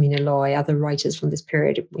Mulley's, Mina Loy, other writers from this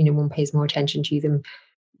period, one pays more attention to them,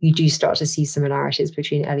 you do start to see similarities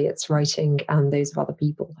between Eliot's writing and those of other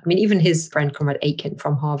people. I mean, even his friend Conrad Aiken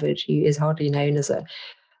from Harvard, who is hardly known as a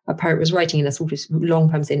poet, was writing in a sort of long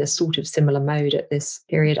poems in a sort of similar mode at this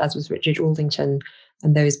period, as was Richard Aldington.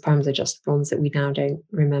 And those poems are just ones that we now don't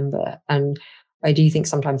remember. And I do think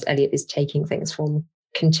sometimes Eliot is taking things from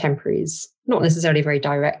contemporaries, not necessarily very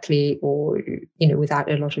directly or,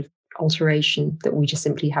 without a lot of alteration that we just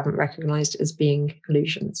simply haven't recognized as being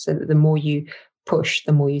allusions. So that the more you push,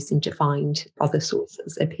 the more you seem to find other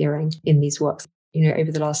sources appearing in these works.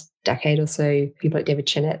 Over the last decade or so, people like David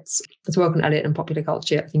Chinitz, as well as Eliot and popular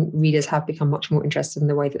culture, I think readers have become much more interested in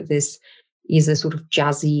the way that this is a sort of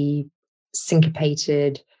jazzy,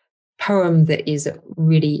 syncopated poem that is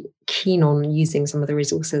really keen on using some of the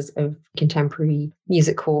resources of contemporary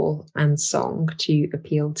music hall and song to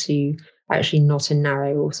appeal to actually not a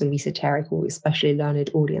narrow or sort of esoteric or especially learned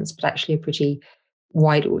audience, but actually a pretty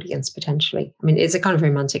wide audience potentially. I mean, it's a kind of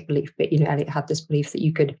romantic belief, but Eliot had this belief that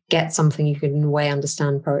you could get something, you could in a way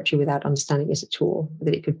understand poetry without understanding it at all,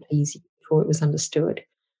 that it could please you before it was understood.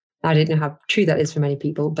 I don't know how true that is for many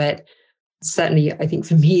people, but certainly I think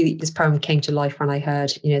for me, this poem came to life when I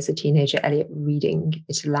heard, as a teenager, Eliot reading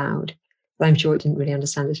it aloud. But I'm sure I didn't really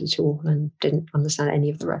understand it at all and didn't understand any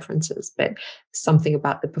of the references, but something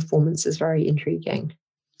about the performance is very intriguing.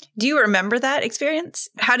 Do you remember that experience?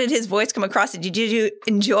 How did his voice come across? Did you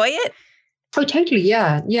enjoy it? Oh, totally.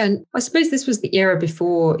 Yeah. Yeah. And I suppose this was the era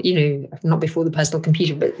before, not before the personal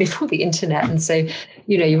computer, but before the internet. And so,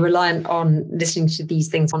 you're reliant on listening to these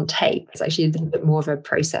things on tape. It's actually a little bit more of a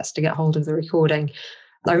process to get hold of the recording.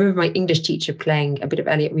 I remember my English teacher playing a bit of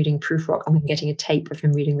Eliot reading Prufrock and then getting a tape of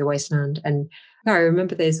him reading The Wasteland. And I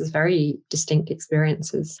remember those as very distinct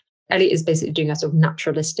experiences. Eliot is basically doing a sort of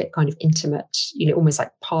naturalistic kind of intimate, almost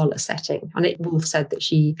like parlor setting. And Woolf said that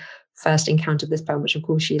she first encountered this poem, which of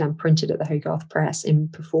course she then printed at the Hogarth Press in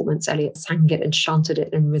performance. Eliot sang it and chanted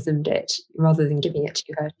it and rhythmed it rather than giving it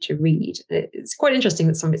to her to read. It's quite interesting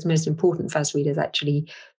that some of its most important first readers actually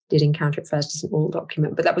did encounter it first as an oral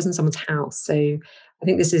document, but that was in someone's house. So I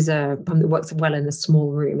think this is a poem that works well in a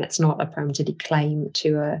small room. It's not a poem to declaim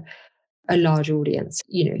to a large audience.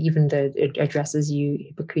 Even the addresses you,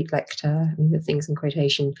 hypocrite lector, the things in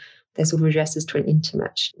quotation, they're sort of addresses to an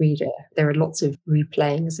intimate reader. There are lots of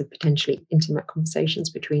replayings of potentially intimate conversations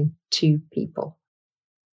between two people.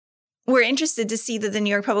 We're interested to see that the New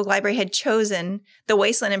York Public Library had chosen The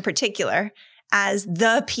Wasteland in particular as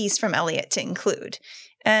the piece from Eliot to include.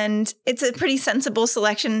 And it's a pretty sensible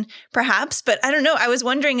selection, perhaps, but I don't know. I was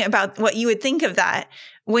wondering about what you would think of that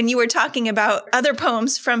when you were talking about other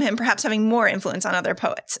poems from him, perhaps having more influence on other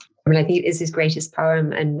poets. I think it is his greatest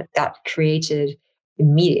poem, and that created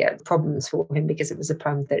immediate problems for him because it was a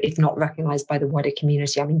poem that, if not recognized by the wider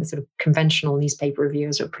community, the sort of conventional newspaper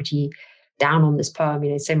reviewers are pretty down on this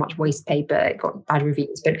poem. So much waste paper, it got bad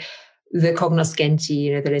reviews, but the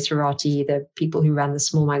cognoscenti, the literati, the people who ran the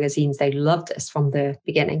small magazines, they loved this from the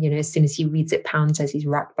beginning. As soon as he reads it, Pound says he's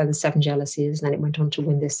racked by the 7 jealousies, and then it went on to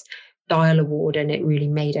win this Dial Award, and it really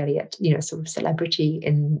made Eliot, sort of celebrity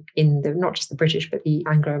in the not just the British, but the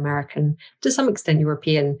Anglo-American, to some extent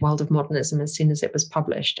European world of modernism as soon as it was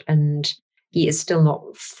published. And he is still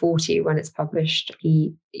not 40 when it's published.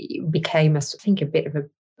 He became, I think, a bit of a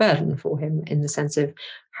burden for him in the sense of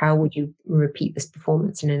how would you repeat this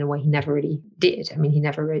performance? And in a way, he never really did. He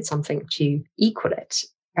never wrote something to equal it.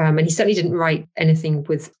 And he certainly didn't write anything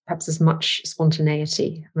with perhaps as much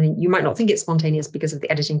spontaneity. You might not think it's spontaneous because of the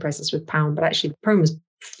editing process with Pound, but actually the poem was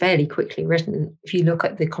fairly quickly written. If you look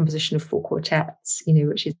at the composition of 4 quartets,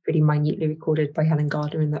 which is pretty minutely recorded by Helen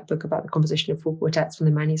Gardner in that book about the composition of 4 quartets from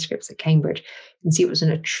the manuscripts at Cambridge, you can see it was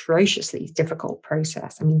an atrociously difficult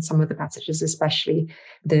process. Some of the passages, especially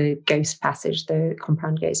the ghost passage, the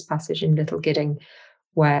compound ghost passage in Little Gidding,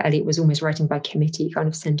 where Eliot was almost writing by committee, kind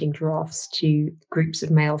of sending drafts to groups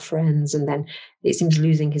of male friends. And then it seems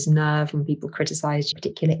losing his nerve when people criticize a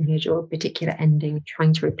particular image or a particular ending,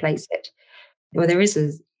 trying to replace it. Well, there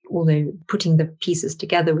is, although putting the pieces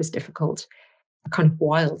together was difficult, a kind of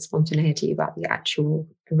wild spontaneity about the actual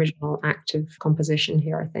original act of composition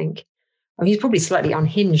here, I think. He's probably slightly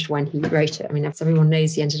unhinged when he wrote it. As everyone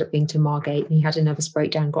knows, he ended up being to Margate and he had a nervous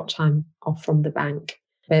breakdown, got time off from the bank.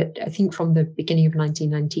 But I think from the beginning of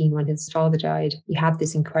 1919, when his father died, he had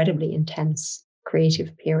this incredibly intense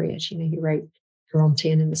creative period. He wrote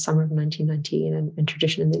Gerontian in the summer of 1919 and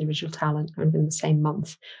Tradition and the Individual Talent kind of in the same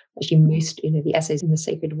month. Actually, most, the essays in the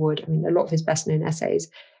Sacred Wood, a lot of his best-known essays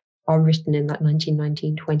are written in that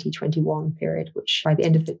 1919, 2021 period, which by the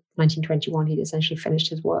end of 1921, he'd essentially finished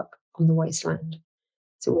his work on The Wasteland.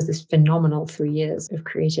 So it was this phenomenal 3 years of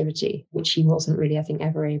creativity, which he wasn't really, I think,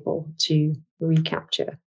 ever able to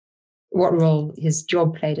recapture. What role his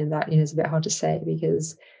job played in that is a bit hard to say,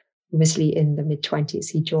 because obviously in the mid-20s,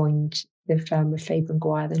 he joined the firm of Faber and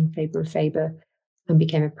Guire, then Faber and Faber, and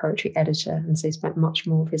became a poetry editor. And so he spent much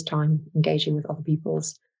more of his time engaging with other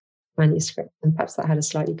people's manuscripts. And perhaps that had a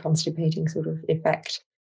slightly constipating sort of effect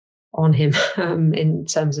on him in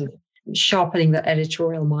terms of sharpening that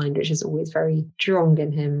editorial mind, which is always very strong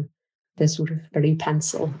in him, the sort of blue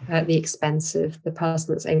pencil at the expense of the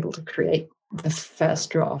person that's able to create the first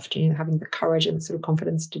draft, having the courage and sort of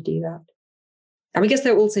confidence to do that. And I guess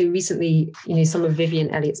there are also recently, some of Vivian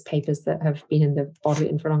Elliott's papers that have been in the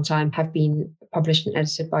Bodleian for a long time have been published and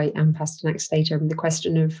edited by Anne Pasternak Slater. And the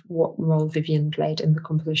question of what role Vivian played in the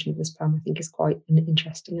composition of this poem, I think, is quite an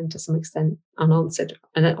interesting and to some extent unanswered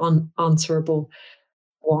and an unanswerable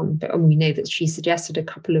one. But we know that she suggested a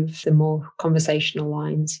couple of the more conversational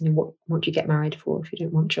lines, what do you get married for if you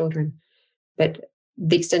don't want children? But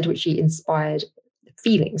the extent to which she inspired the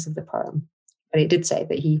feelings of the poem. And it did say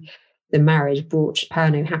that the marriage brought her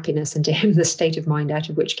no happiness, and to him the state of mind out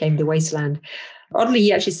of which came the wasteland. Oddly,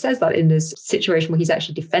 he actually says that in this situation where he's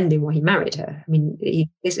actually defending why he married her. I mean,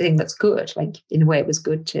 he's saying that's good. Like, in a way, it was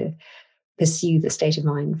good to pursue the state of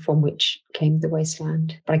mind from which came the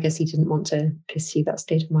wasteland. But I guess he didn't want to pursue that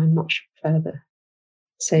state of mind much further.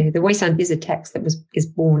 So the wasteland is a text that is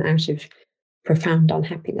born out of profound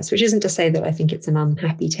unhappiness, which isn't to say that I think it's an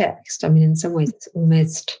unhappy text. I mean, in some ways, it's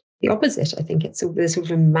almost the opposite. I think there's sort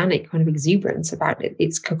of a manic kind of exuberance about it.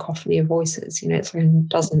 It's cacophony of voices.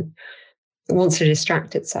 It wants to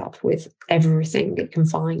distract itself with everything it can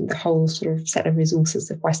find, the whole sort of set of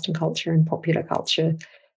resources of Western culture and popular culture,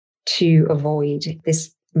 to avoid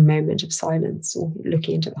this moment of silence or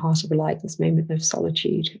looking into the heart of a life, this moment of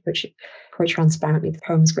solitude, which quite transparently the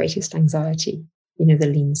poem's greatest anxiety. The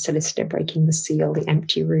lean solicitor breaking the seal, the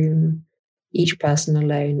empty room, each person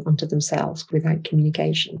alone unto themselves without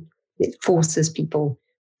communication. It forces people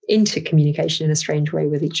into communication in a strange way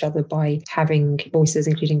with each other by having voices,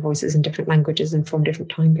 including voices in different languages and from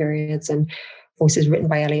different time periods, and voices written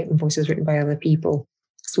by Eliot and voices written by other people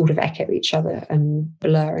sort of echo each other and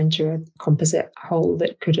blur into a composite whole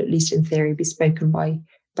that could, at least in theory, be spoken by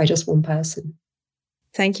just one person.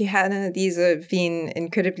 Thank you, Hannah. These have been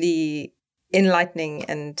incredibly enlightening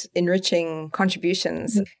and enriching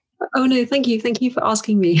contributions. Oh, no, thank you. Thank you for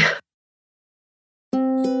asking me.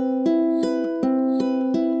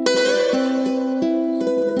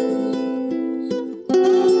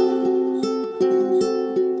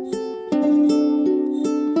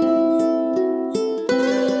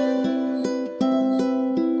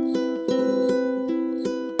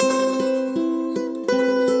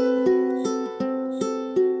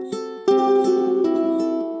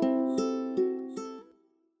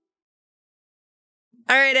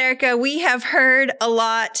 All right, Erica, we have heard a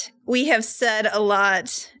lot. We have said a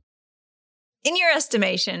lot. In your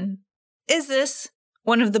estimation, is this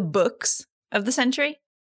one of the books of the century?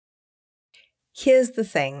 Here's the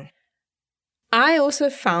thing. I also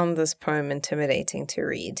found this poem intimidating to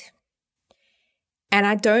read. And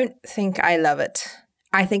I don't think I love it.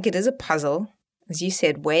 I think it is a puzzle, as you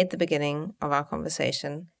said way at the beginning of our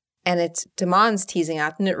conversation. And it demands teasing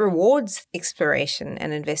out and it rewards exploration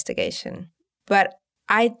and investigation. But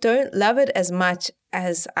I don't love it as much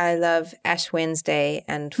as I love Ash Wednesday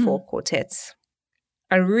and Four Quartets.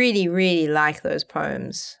 I really, really like those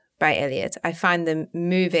poems by Eliot. I find them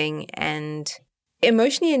moving and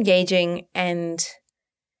emotionally engaging and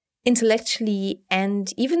intellectually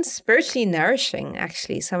and even spiritually nourishing,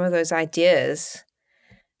 actually, some of those ideas.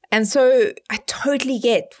 And so I totally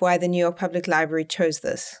get why the New York Public Library chose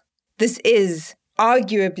this. This is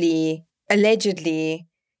arguably, allegedly,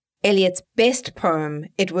 Eliot's best poem.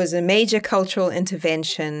 It was a major cultural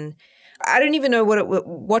intervention. I don't even know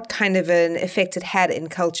what kind of an effect it had in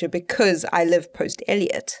culture, because I live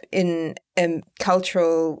post-Eliot in a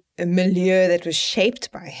cultural milieu that was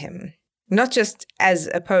shaped by him, not just as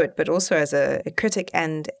a poet, but also as a critic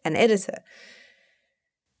and an editor.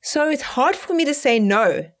 So it's hard for me to say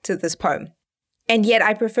no to this poem. And yet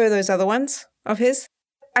I prefer those other ones of his.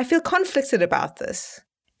 I feel conflicted about this.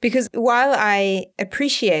 Because while I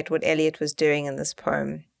appreciate what Eliot was doing in this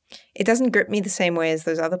poem, it doesn't grip me the same way as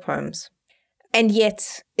those other poems. And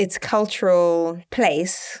yet its cultural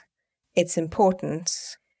place, its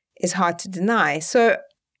importance, is hard to deny. So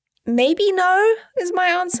maybe no is my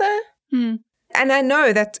answer. And I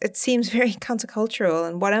know that it seems very countercultural.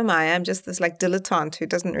 And what am I? I'm just this dilettante who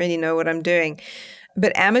doesn't really know what I'm doing.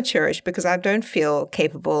 But amateurish, because I don't feel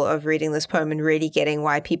capable of reading this poem and really getting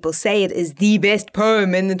why people say it is the best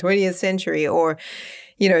poem in the 20th century, or,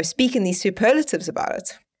 speak in these superlatives about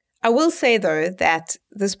it. I will say, though, that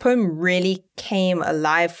this poem really came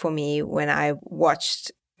alive for me when I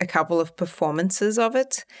watched a couple of performances of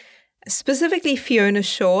it. Specifically, Fiona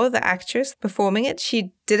Shaw, the actress performing it,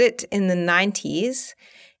 she did it in the 90s.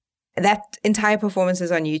 That entire performance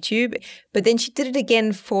is on YouTube. But then she did it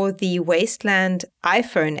again for the Wasteland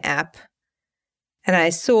iPhone app. And I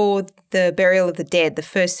saw the Burial of the Dead, the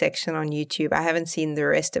first section on YouTube. I haven't seen the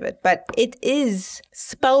rest of it. But it is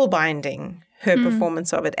spellbinding, her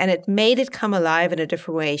performance of it. And it made it come alive in a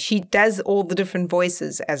different way. She does all the different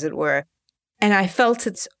voices, as it were. And I felt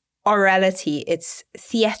its orality, its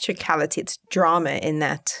theatricality, its drama in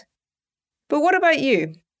that. But what about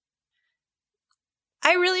you?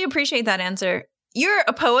 I really appreciate that answer. You're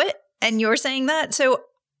a poet and you're saying that. So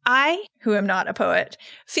I, who am not a poet,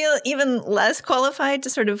 feel even less qualified to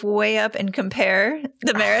sort of weigh up and compare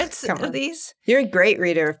the merits of these. You're a great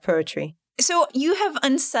reader of poetry. So you have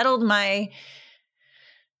unsettled my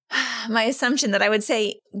assumption that I would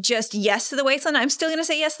say just yes to The Wasteland. I'm still going to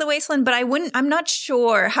say yes to The Wasteland, but I'm not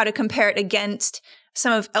sure how to compare it against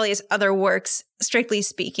some of Eliot's other works, strictly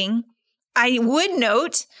speaking. I would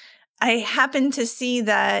note, I happened to see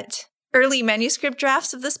that early manuscript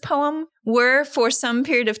drafts of this poem were, for some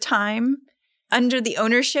period of time, under the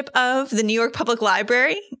ownership of the New York Public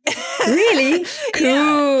Library. Really? Cool.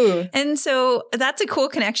 Yeah. And so that's a cool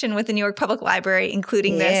connection with the New York Public Library,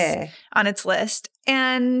 including this on its list.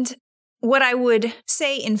 And what I would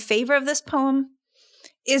say in favor of this poem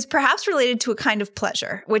is perhaps related to a kind of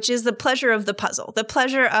pleasure, which is the pleasure of the puzzle, the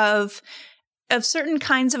pleasure of certain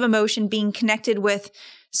kinds of emotion being connected with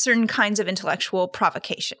certain kinds of intellectual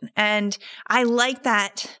provocation. And I like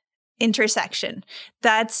that intersection.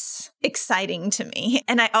 That's exciting to me.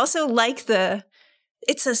 And I also like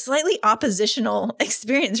it's a slightly oppositional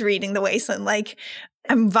experience reading The Wasteland. Like,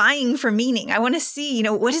 I'm vying for meaning. I want to see,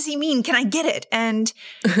 what does he mean? Can I get it? And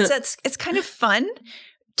so it's kind of fun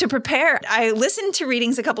to prepare. I listened to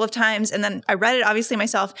readings a couple of times and then I read it obviously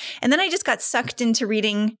myself. And then I just got sucked into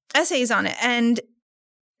reading essays on it. And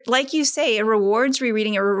like you say, it rewards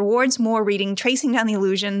rereading. It rewards more reading, tracing down the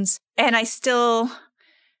allusions. And I'm still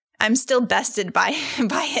bested by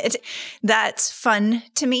it. That's fun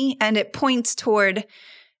to me. And it points toward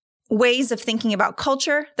ways of thinking about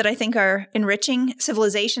culture that I think are enriching,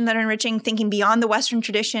 civilization that are enriching, thinking beyond the Western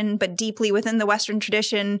tradition, but deeply within the Western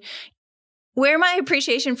tradition. Where my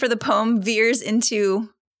appreciation for the poem veers into,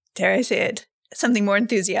 dare I say it, something more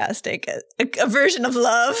enthusiastic, a version of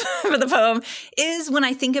love for the poem, is when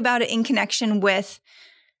I think about it in connection with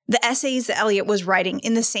the essays that Eliot was writing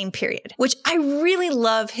in the same period, which I really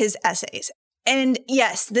love his essays. And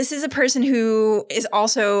yes, this is a person who is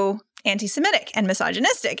also anti-Semitic and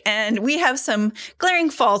misogynistic, and we have some glaring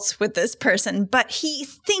faults with this person, but he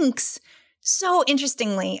thinks so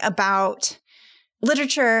interestingly about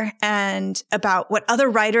literature and about what other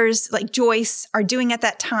writers like Joyce are doing at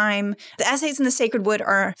that time. The essays in The Sacred Wood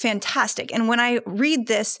are fantastic. And when I read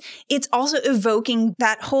this, it's also evoking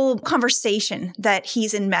that whole conversation that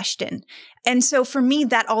he's enmeshed in. And so for me,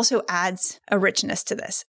 that also adds a richness to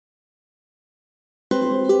this.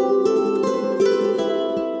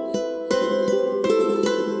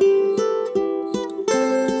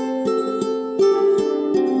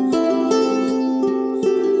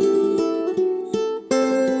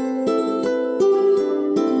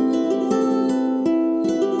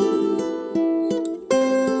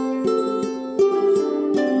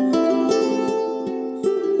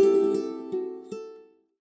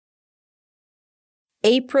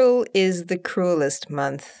 April is the cruelest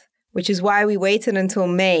month, which is why we waited until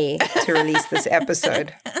May to release this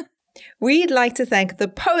episode. We'd like to thank the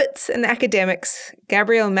poets and academics,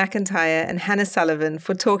 Gabrielle McIntyre and Hannah Sullivan,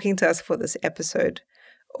 for talking to us for this episode.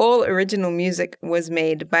 All original music was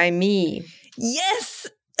made by me. Yes!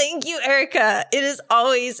 Thank you, Erica. It is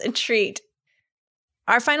always a treat.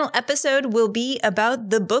 Our final episode will be about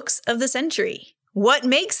the books of the century. What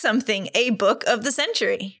makes something a book of the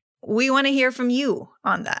century? We want to hear from you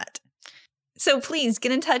on that. So please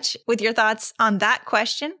get in touch with your thoughts on that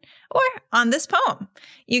question or on this poem.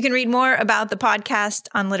 You can read more about the podcast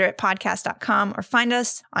on literatepodcast.com or find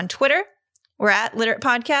us on Twitter. We're at Literate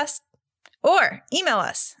Podcast, or email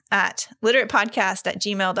us at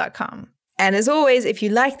literatepodcast@gmail.com. And as always, if you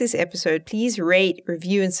like this episode, please rate,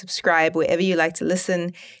 review, and subscribe wherever you like to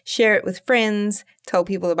listen. Share it with friends. Tell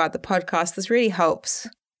people about the podcast. This really helps.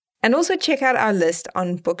 And also check out our list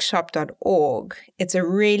on bookshop.org. It's a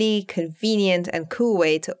really convenient and cool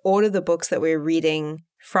way to order the books that we're reading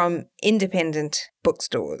from independent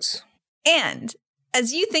bookstores. And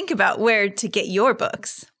as you think about where to get your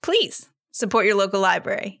books, please support your local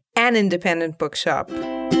library. An independent bookshop.